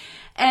merch.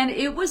 And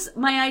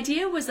my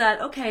idea was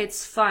that, okay,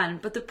 it's fun.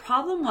 But the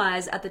problem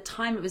was at the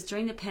time, it was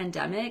during the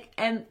pandemic.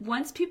 And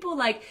once people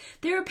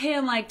they were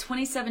paying like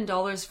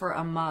 $27 for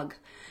a mug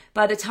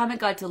by the time it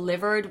got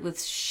delivered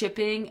with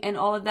shipping and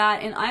all of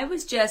that. And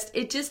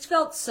it just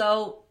felt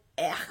so,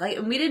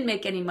 we didn't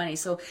make any money.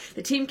 So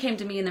the team came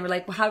to me and they were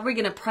like, well, how are we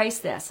going to price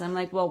this? And I'm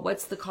like, well,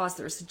 what's the cost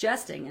they were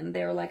suggesting? And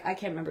they were like, I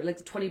can't remember,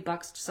 like $20,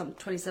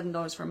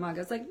 $27 for a mug. I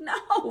was like,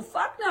 no,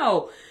 fuck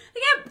no.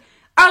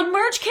 Our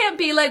merch can't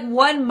be like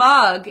one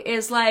mug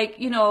is like,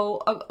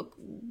 a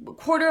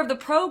quarter of the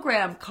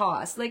program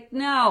cost. Like,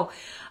 no.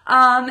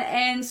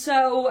 And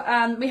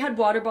so we had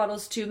water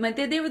bottles too.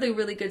 They were the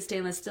really good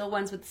stainless steel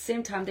ones, but at the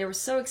same time, they were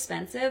so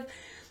expensive.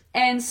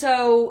 And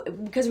so,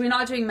 because we're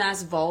not doing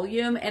mass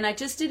volume, and I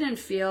just didn't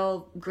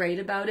feel great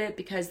about it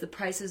because the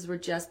prices were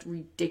just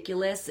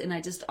ridiculous. And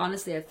I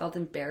felt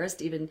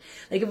embarrassed even,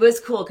 it was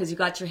cool because you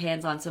got your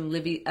hands on some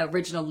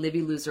original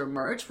Livy Loser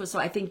merch. So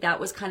I think that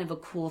was kind of a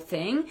cool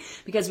thing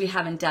because we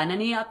haven't done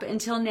any up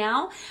until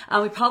now.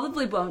 We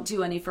probably won't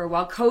do any for a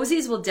while.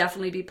 Cozies will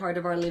definitely be part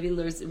of our Livy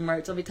Loser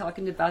merch. I'll be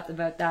talking about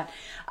that.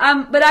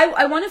 But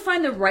I want to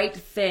find the right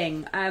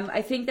thing.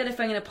 I think that if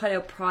I'm going to put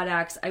out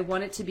products, I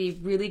want it to be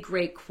really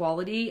great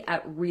quality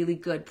at really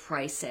good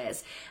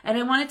prices. And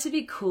I want it to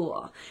be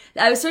cool.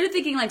 I was sort of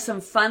thinking like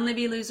some fun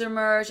Livy Loser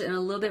merch and a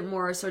little bit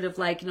more sort of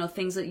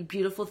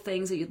beautiful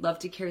things that you'd love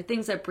to carry,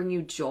 things that bring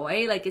you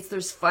joy.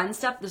 There's fun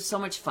stuff. There's so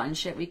much fun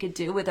shit we could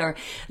do with our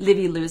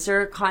Livy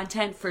Loser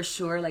content for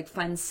sure, like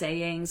fun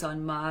sayings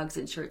on mugs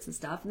and shirts and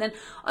stuff. And then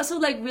also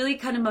really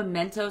kind of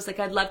mementos.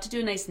 I'd love to do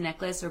a nice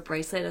necklace or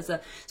bracelet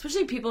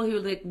especially people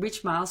who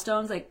reach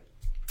milestones, I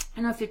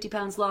don't know, 50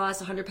 pounds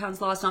lost, 100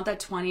 pounds lost, not that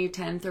 20,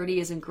 10, 30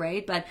 isn't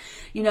great, but,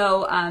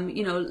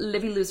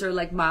 Livy Loser,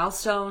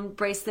 milestone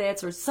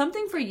bracelets or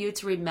something for you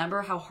to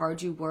remember how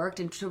hard you worked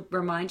and to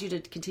remind you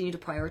to continue to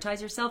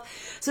prioritize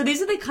yourself. So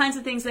these are the kinds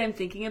of things that I'm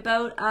thinking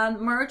about,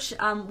 merch.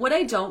 What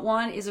I don't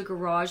want is a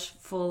garage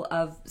full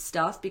of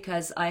stuff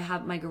because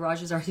my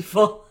garage is already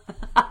full.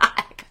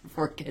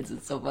 4 kids,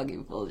 it's so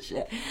fucking full of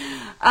shit.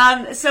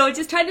 So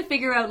just trying to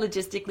figure out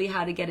logistically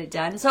how to get it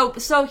done. So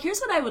here's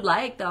what I would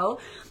like though.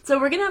 So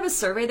we're going to have a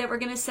survey that we're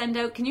going to send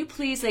out. Can you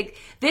please,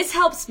 this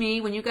helps me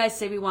when you guys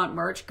say we want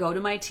merch, go to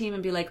my team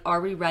and be like, are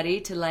we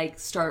ready to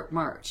start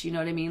merch? You know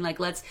what I mean?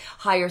 Let's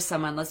hire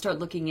someone. Let's start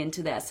looking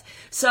into this.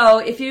 So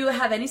if you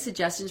have any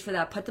suggestions for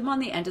that, put them on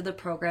the end of the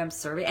program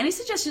survey. Any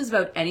suggestions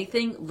about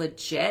anything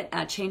legit,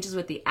 changes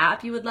with the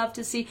app you would love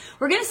to see.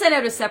 We're going to send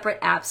out a separate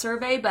app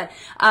survey, but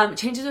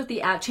changes with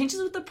the app,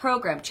 changes with the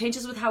program,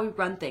 changes with how we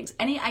run things,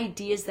 any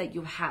ideas that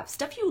you have,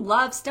 stuff you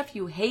love, stuff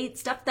you hate,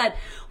 stuff that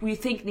we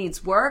think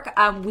needs work.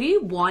 We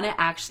want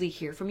to actually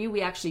hear from you.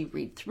 We actually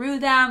read through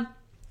them.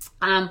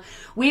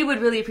 We would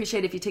really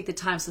appreciate if you take the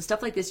time. So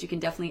stuff like this, you can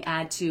definitely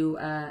add to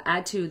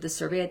the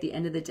survey at the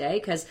end of the day.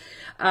 Cause,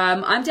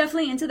 I'm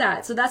definitely into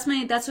that. So that's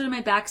sort of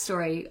my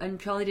backstory. I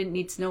probably didn't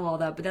need to know all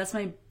that, but that's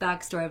my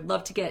backstory. I'd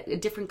love to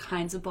get different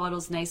kinds of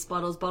bottles, nice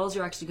bottles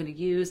you're actually going to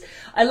use.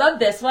 I love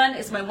this one.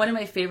 It's one of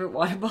my favorite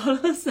water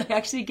bottles. I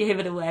actually gave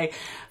it away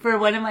for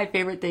one of my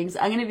favorite things.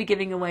 I'm going to be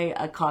giving away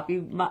a copy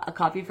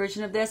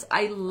version of this.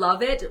 I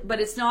love it, but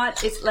it's a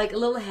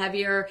little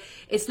heavier.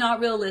 It's not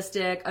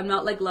realistic. I'm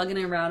not lugging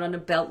it around on a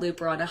belt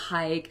loop or on a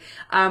hike.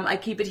 I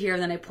keep it here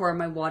and then I pour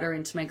my water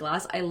into my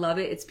glass. I love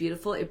it. It's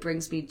beautiful. It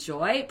brings me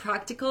joy.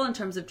 Practical in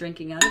terms of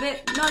drinking out of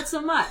it, not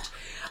so much.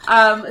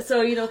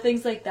 So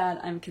things like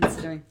that I'm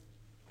considering.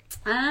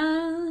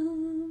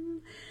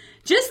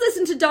 Just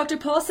listen to Dr.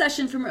 Paul's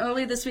session from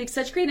earlier this week.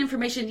 Such great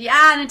information.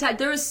 Yeah, and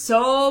there is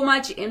so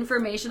much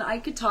information. I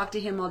could talk to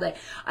him all day.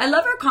 I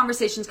love our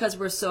conversations because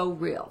we're so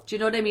real. Do you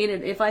know what I mean?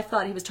 And if I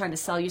thought he was trying to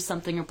sell you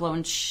something or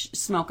blowing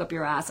smoke up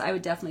your ass, I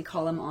would definitely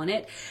call him on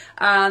it.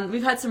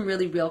 We've had some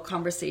really real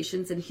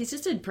conversations, and he's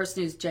just a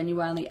person who's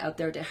genuinely out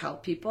there to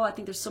help people. I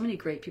think there's so many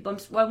great people.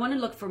 I want to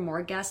look for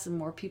more guests and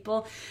more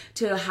people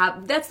to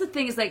have. That's the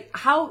thing is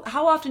how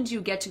often do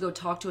you get to go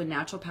talk to a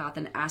naturopath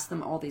and ask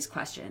them all these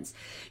questions?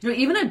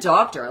 Even a doctor.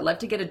 I'd love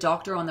to get a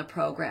doctor on the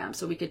program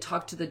so we could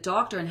talk to the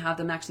doctor and have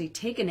them actually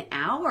take an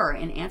hour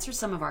and answer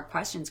some of our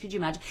questions. Could you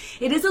imagine?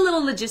 It is a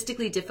little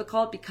logistically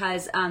difficult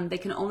because they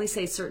can only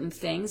say certain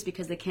things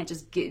because they can't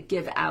just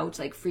give out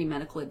free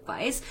medical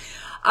advice.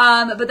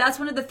 But that's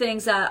one of the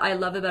things that I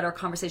love about our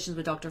conversations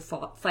with Dr.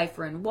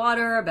 Pfeiffer and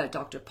Water, about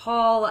Dr.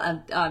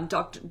 Paul,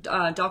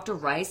 Dr.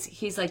 Rice.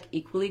 He's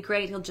equally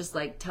great. He'll just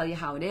tell you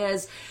how it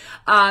is.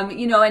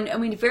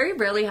 And we very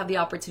rarely have the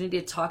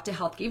opportunity to talk to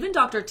health, even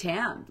Dr.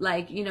 Tam,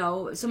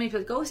 so many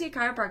people go see a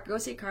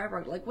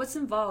chiropractor. What's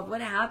involved?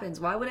 What happens?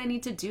 Why would I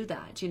need to do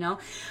that?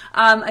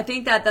 I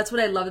think that's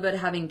what I love about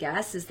having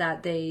guests is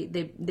that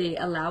they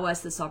allow us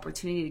this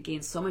opportunity to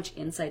gain so much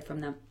insight from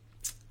them.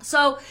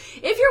 So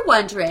if you're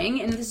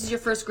wondering, and this is your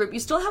first group, you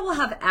still will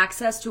have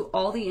access to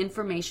all the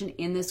information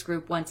in this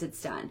group once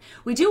it's done.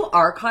 We do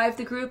archive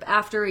the group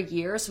after a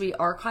year, so we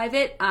archive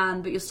it,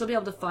 but you'll still be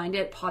able to find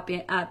it, pop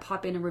in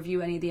and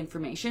review any of the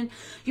information.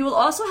 You will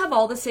also have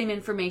all the same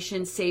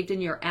information saved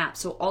in your app.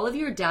 So all of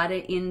your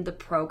data in the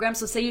program.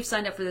 So say you've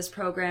signed up for this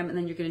program and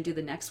then you're going to do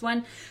the next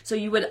one. So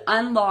you would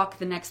unlock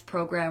the next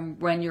program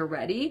when you're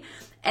ready,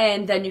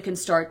 and then you can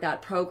start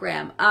that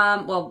program.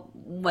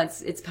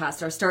 Once it's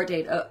past our start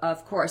date,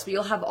 of course, but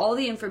you'll have all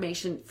the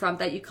information from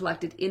that you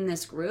collected in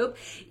this group.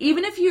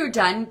 Even if you're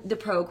done the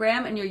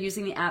program and you're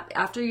using the app,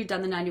 after you've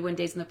done the 91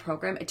 days in the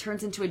program, it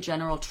turns into a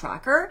general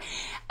tracker,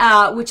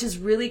 which is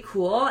really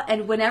cool.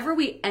 And whenever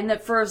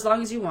for as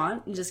long as you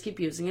want, you just keep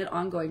using it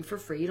ongoing for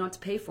free. You don't have to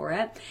pay for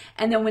it.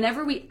 And then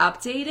whenever we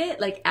update it,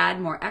 like add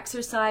more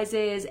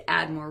exercises,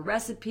 add more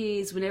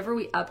recipes, whenever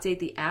we update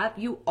the app,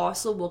 you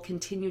also will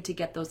continue to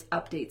get those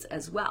updates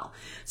as well.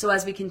 So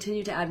as we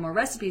continue to add more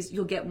recipes,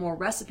 you'll get more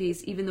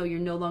recipes even though you're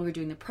no longer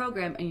doing the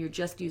program and you're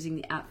just using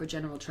the app for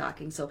general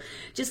tracking. So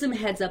just some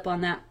heads up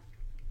on that.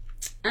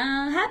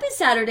 Happy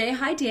Saturday.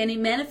 Hi, Danny.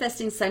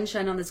 Manifesting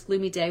sunshine on this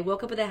gloomy day.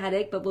 Woke up with a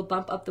headache, but we'll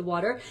bump up the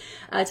water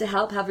to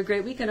help. Have a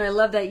great weekend. I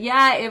love that.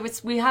 Yeah,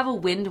 we have a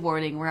wind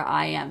warning where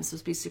I am. It's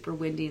supposed to be super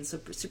windy and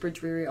super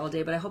dreary all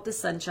day, but I hope the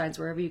sun shines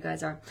wherever you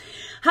guys are.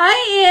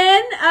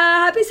 Hi, Ian.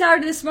 Happy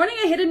Saturday. This morning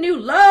I hit a new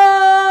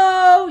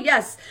low.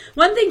 Yes.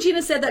 One thing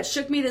Gina said that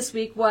shook me this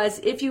week was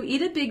if you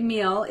eat a big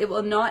meal, it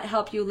will not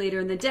help you later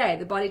in the day.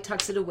 The body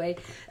tucks it away.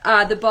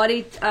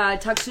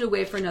 Tucks it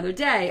away for another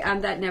day.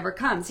 That never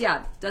comes.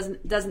 Yeah.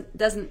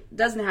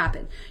 Doesn't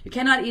happen. You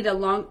cannot eat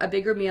a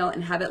bigger meal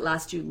and have it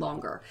last you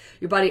longer.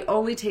 Your body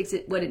only takes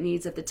it what it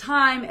needs at the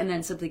time and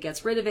then simply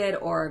gets rid of it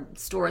or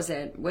stores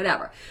it,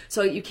 whatever.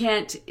 So you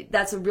can't,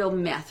 that's a real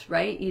myth,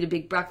 right? Eat a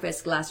big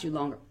breakfast, last you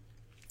longer.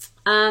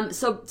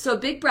 So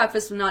big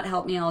breakfast will not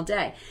help me all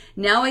day.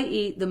 Now I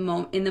eat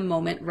in the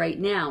moment right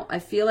now. I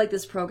feel like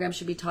this program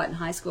should be taught in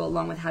high school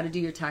along with how to do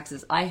your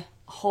taxes. I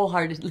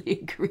wholeheartedly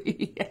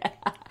agree.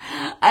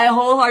 I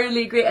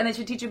wholeheartedly agree. And they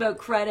should teach you about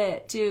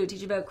credit too.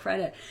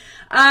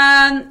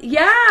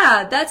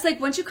 Yeah, that's like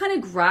once you kind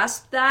of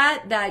grasp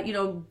that,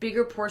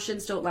 bigger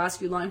portions don't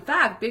last you long. In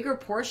fact, bigger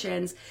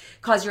portions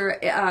cause your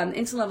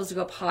insulin levels to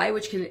go up high,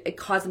 which can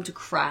cause them to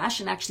crash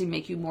and actually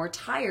make you more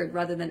tired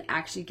rather than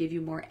actually give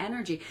you more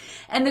energy.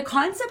 And the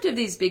concept of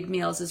these big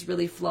meals is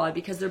really flawed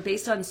because they're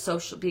based on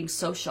being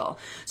social.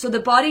 So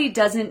the body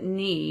doesn't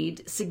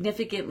need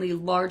significantly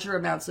larger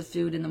amounts of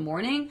food in the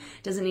morning,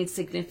 doesn't need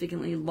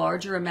significantly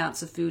larger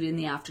amounts of food in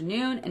the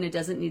afternoon, and it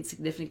doesn't need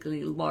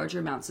significantly larger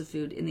amounts of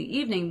food in the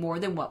evening, more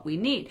than what we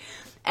need.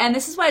 And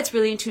this is why it's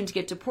really in tune to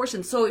get to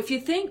portions. So if you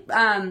think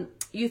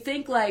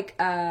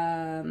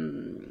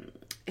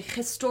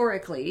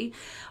historically,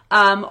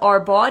 our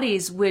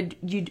bodies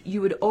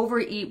you would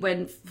overeat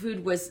when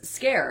food was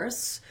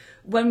scarce.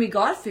 When we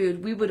got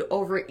food, we would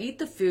overeat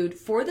the food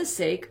for the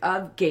sake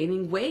of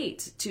gaining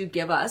weight to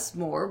give us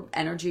more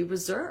energy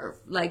reserve.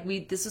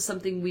 This is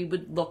something we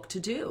would look to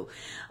do.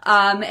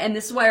 And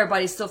this is why our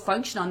bodies still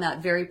function on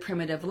that very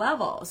primitive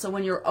level. So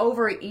when you're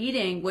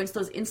overeating, once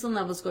those insulin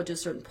levels go to a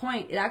certain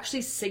point, it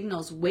actually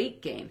signals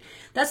weight gain.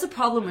 That's the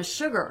problem with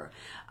sugar.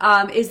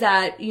 Is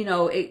that,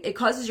 it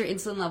causes your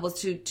insulin levels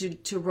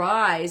to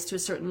rise to a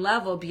certain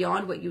level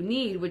beyond what you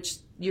need, which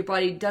your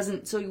body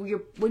doesn't. So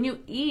when you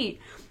eat,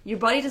 your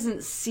body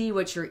doesn't see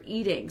what you're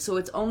eating. So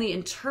it's only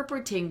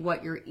interpreting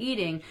what you're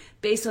eating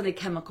based on the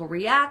chemical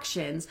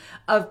reactions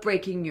of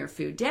breaking your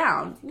food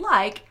down,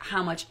 like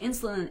how much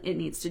insulin it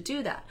needs to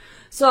do that.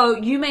 So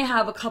you may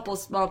have a couple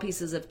small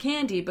pieces of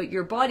candy, but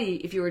your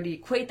body, if you were to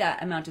equate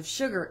that amount of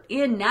sugar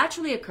in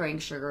naturally occurring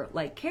sugar,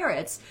 like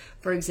carrots,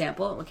 for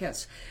example,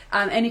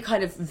 any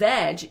kind of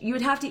veg, you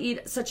would have to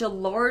eat such a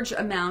large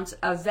amount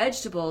of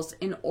vegetables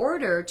in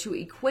order to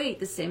equate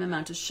the same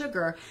amount of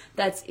sugar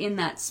that's in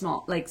that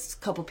small,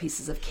 couple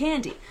pieces of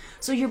candy.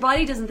 So your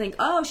body doesn't think,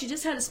 oh, she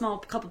just had a small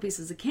couple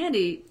pieces of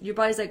candy. Your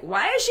body's like,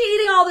 why is she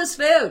eating all this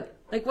food?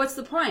 What's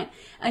the point?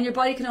 And your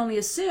body can only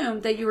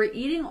assume that you are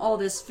eating all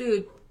this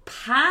food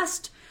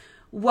past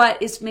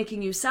what is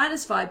making you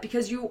satisfied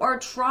because you are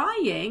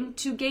trying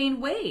to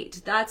gain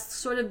weight. That's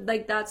sort of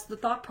that's the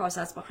thought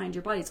process behind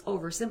your body. It's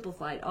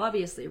oversimplified,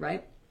 obviously,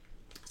 right?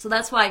 So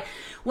that's why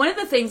one of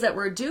the things that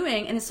we're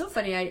doing, and it's so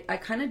funny,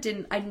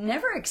 I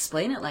never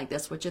explain it like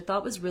this, which I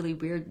thought was really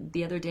weird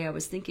the other day. I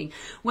was thinking,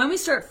 when we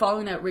start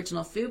following that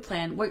original food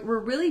plan, what we're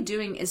really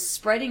doing is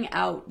spreading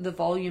out the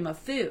volume of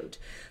food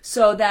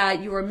so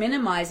that you are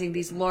minimizing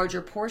these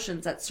larger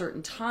portions at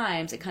certain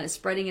times and kind of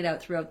spreading it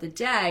out throughout the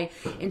day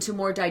into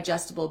more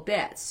digestible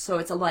bits. So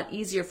it's a lot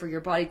easier for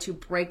your body to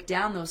break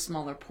down those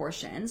smaller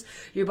portions.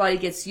 Your body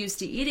gets used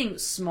to eating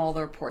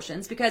smaller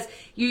portions because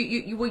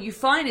what you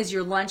find is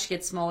your lunch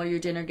gets smaller smaller, your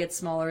dinner gets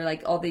smaller,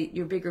 like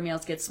your bigger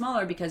meals get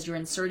smaller because you're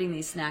inserting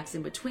these snacks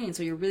in between.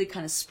 So you're really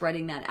kind of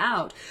spreading that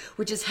out,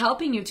 which is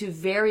helping you to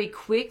very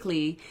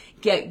quickly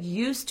get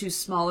used to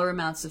smaller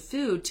amounts of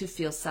food to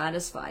feel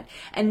satisfied.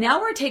 And now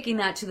we're taking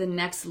that to the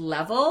next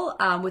level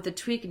with a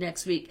tweak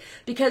next week,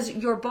 because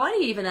your body,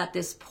 even at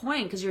this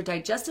point, because your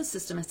digestive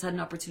system has had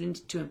an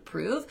opportunity to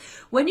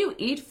improve, when you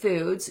eat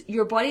foods,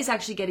 your body's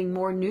actually getting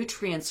more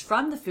nutrients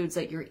from the foods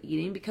that you're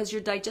eating because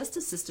your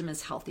digestive system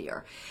is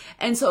healthier.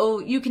 And so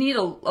you can eat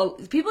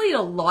people eat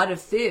a lot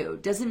of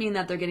food. Doesn't mean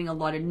that they're getting a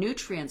lot of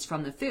nutrients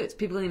from the foods.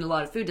 People eat a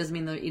lot of food doesn't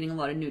mean they're eating a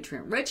lot of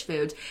nutrient-rich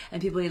foods,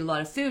 and people eat a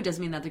lot of food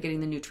doesn't mean that they're getting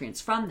the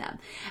nutrients from them.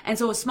 And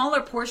so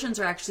smaller portions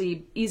are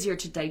actually easier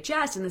to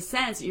digest in the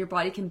sense that your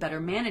body can better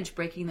manage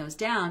breaking those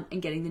down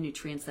and getting the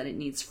nutrients that it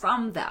needs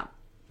from them.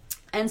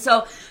 And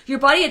so your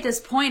body at this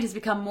point has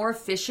become more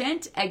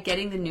efficient at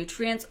getting the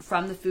nutrients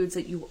from the foods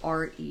that you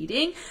are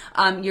eating.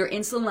 Your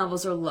insulin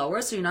levels are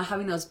lower, so you're not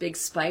having those big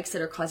spikes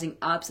that are causing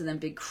ups and then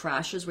big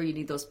crashes where you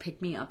need those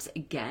pick-me-ups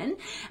again.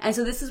 And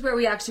so this is where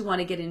we actually want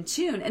to get in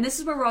tune. And this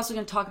is where we're also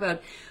going to talk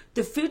about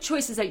the food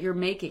choices that you're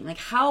making, like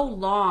how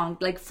long,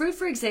 like fruit,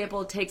 for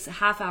example, takes a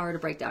half hour to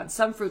break down.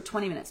 Some fruit,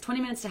 20 minutes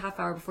to half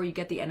hour before you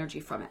get the energy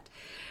from it,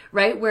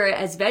 right?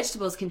 Whereas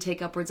vegetables can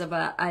take upwards of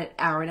an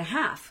hour and a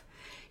half.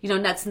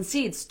 Nuts and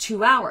seeds,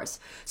 2 hours.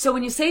 So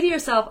when you say to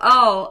yourself,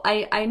 oh,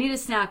 I need a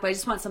snack, but I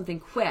just want something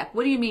quick.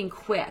 What do you mean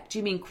quick? Do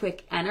you mean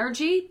quick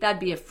energy? That'd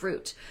be a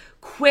fruit.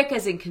 Quick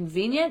as in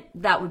convenient,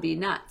 that would be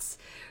nuts.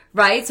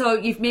 Right? So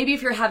maybe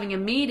if you're having a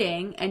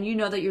meeting and you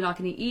know that you're not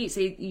going to eat,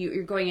 say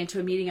you're going into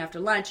a meeting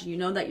after lunch and you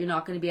know that you're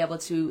not going to be able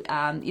to,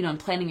 and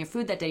planning your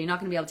food that day, you're not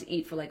going to be able to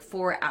eat for like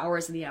 4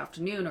 hours in the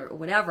afternoon or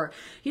whatever.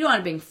 You don't want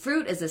to bring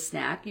fruit as a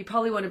snack. You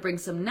probably want to bring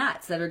some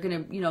nuts that are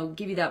going to,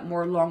 give you that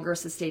more longer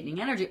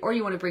sustaining energy, or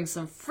you want to bring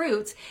some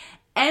fruits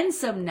and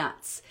some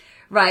nuts.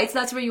 Right? So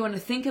that's where you want to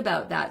think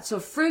about that. So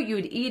fruit, you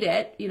would eat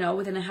it,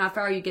 within a half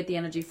hour, you get the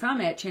energy from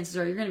it. Chances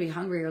are you're going to be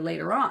hungrier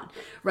later on,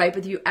 right?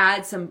 But you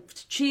add some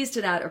cheese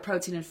to that, or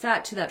protein and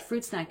fat to that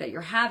fruit snack that you're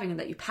having and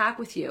that you pack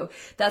with you.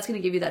 That's going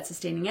to give you that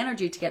sustaining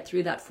energy to get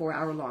through that 4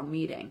 hour long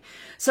meeting.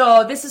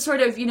 So this is sort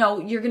of,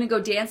 you're going to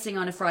go dancing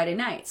on a Friday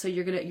night. So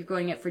you're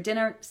going out for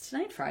dinner. Is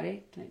tonight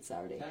Friday? Tonight's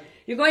Saturday.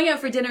 You're going out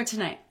for dinner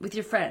tonight with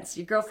your friends,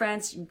 your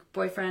girlfriends, your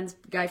boyfriends,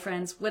 guy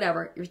friends,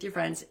 whatever. You're with your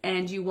friends,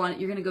 and you're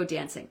going to go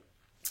dancing.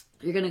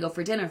 You're going to go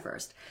for dinner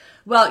first.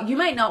 Well, you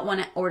might not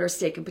want to order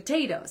steak and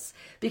potatoes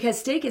because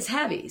steak is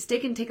heavy.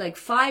 Steak can take like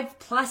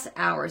 5+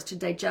 hours to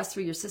digest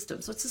through your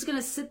system. So it's just going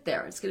to sit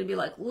there. It's going to be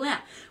like, bleh.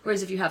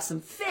 Whereas if you have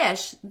some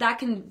fish, that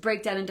can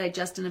break down and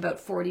digest in about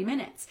 40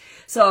 minutes.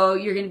 So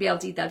you're going to be able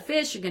to eat that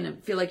fish. You're going to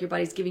feel like your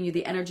body's giving you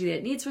the energy that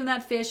it needs from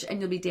that fish,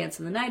 and you'll be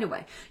dancing the night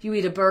away. You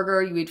eat a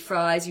burger, you eat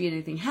fries, you eat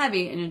anything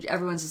heavy, and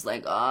everyone's just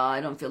like, oh,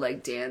 I don't feel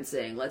like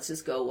dancing. Let's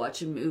just go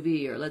watch a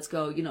movie, or let's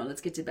go,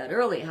 let's get to bed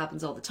early. It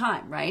happens all the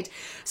time, right?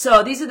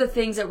 So these are the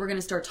things that we're going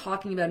to start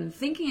talking about and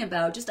thinking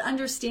about, just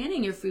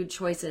understanding your food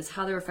choices,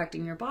 how they're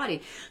affecting your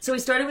body. So we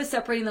started with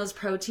separating those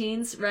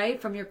proteins, right,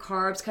 from your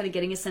carbs, kind of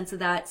getting a sense of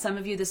that. Some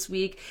of you this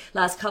week,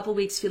 last couple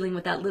weeks, feeling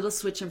with that little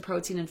switch in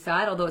protein and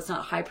fat, although it's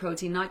not high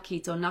protein, not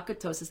keto, not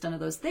ketosis, none of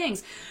those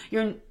things.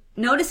 You're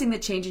noticing the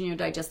change in your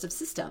digestive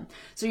system.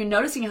 So you're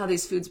noticing how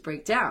these foods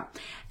break down.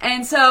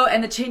 And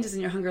the changes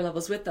in your hunger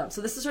levels with them. So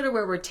this is sort of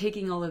where we're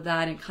taking all of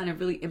that and kind of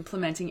really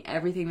implementing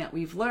everything that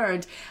we've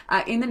learned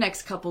in the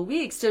next couple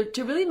weeks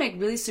to really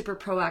make really super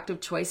proactive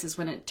choices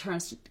when it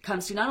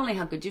comes to not only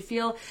how good you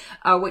feel,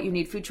 what you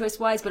need food choice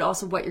wise, but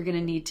also what you're going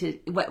to need to,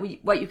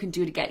 what you can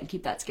do to get and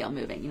keep that scale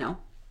moving,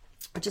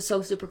 which is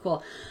so super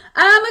cool.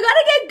 I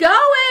gotta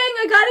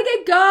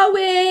get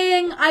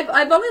going.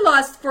 I've only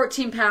lost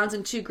 14 pounds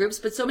in 2 groups,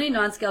 but so many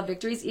non-scale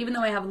victories. Even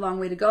though I have a long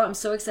way to go, I'm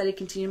so excited to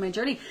continue my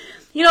journey.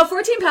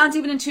 14 pounds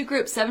even in 2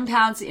 groups, 7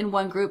 pounds in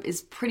 1 group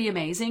is pretty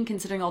amazing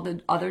considering all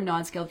the other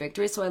non-scale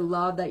victories. So I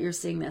love that you're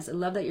seeing this.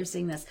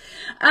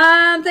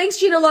 Thanks,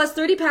 Gina. Lost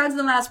 30 pounds in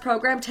the last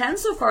program, 10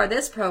 so far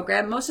this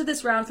program. Most of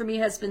this round for me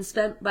has been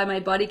spent by my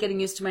body getting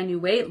used to my new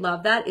weight.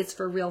 Love that. It's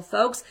for real,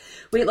 folks.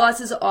 Weight loss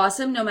is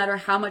awesome. No matter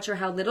how much or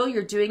how little,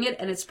 you're doing it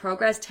and it's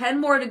progress. 10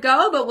 more to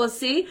go, but we'll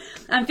see.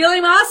 I'm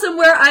feeling awesome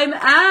where I'm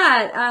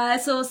at.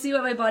 So we'll see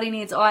what my body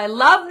needs. Oh, I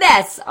love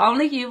this.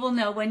 Only you will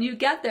know when you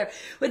get there.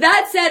 With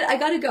that said, I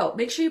gotta go.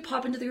 Make sure you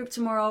pop into the group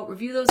tomorrow,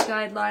 review those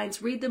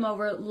guidelines, read them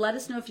over, let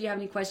us know if you have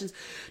any questions.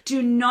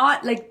 Do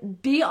not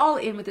be all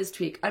in with this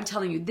tweak. I'm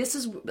telling you, this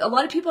is a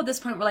lot of people at this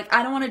point were like,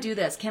 I don't want to do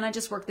this. Can I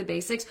just work the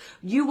basics?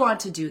 You want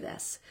to do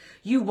this.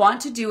 You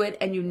want to do it,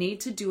 and you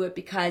need to do it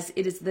because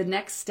it is the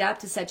next step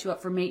to set you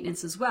up for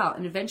maintenance as well.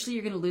 And eventually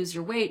you're going to lose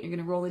your weight, you're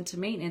going to roll into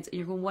maintenance, and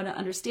you're going to want to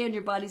understand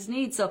your body's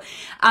needs. So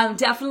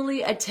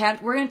definitely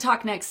attempt. We're going to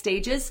talk next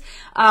stages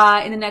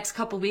in the next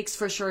couple weeks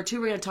for sure too.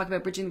 We're going to talk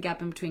about bridging the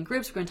gap in between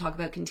groups. We're going to talk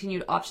about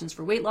continued options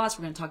for weight loss.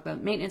 We're going to talk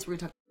about maintenance. We're going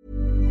to talk.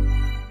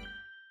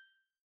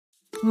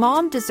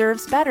 Mom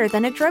deserves better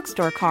than a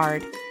drugstore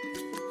card.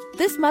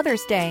 This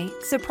Mother's Day,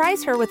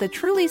 surprise her with a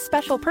truly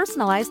special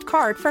personalized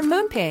card from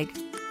Moonpig.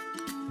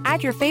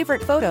 Add your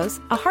favorite photos,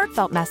 a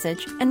heartfelt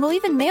message, and we'll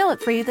even mail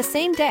it for you the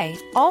same day,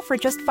 all for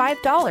just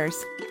 $5.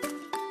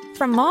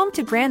 From mom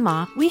to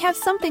grandma, we have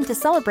something to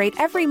celebrate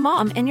every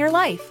mom in your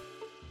life.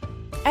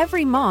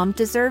 Every mom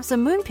deserves a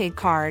Moonpig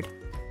card.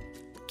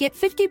 Get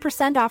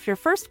 50% off your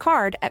first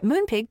card at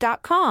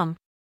moonpig.com.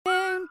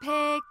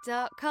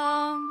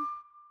 Moonpig.com.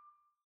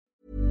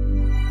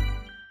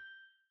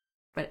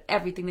 But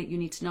everything that you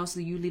need to know so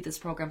you leave this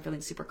program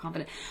feeling super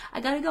confident. I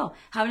gotta go.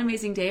 Have an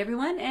amazing day,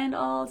 everyone, and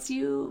I'll see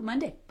you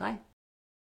Monday. Bye.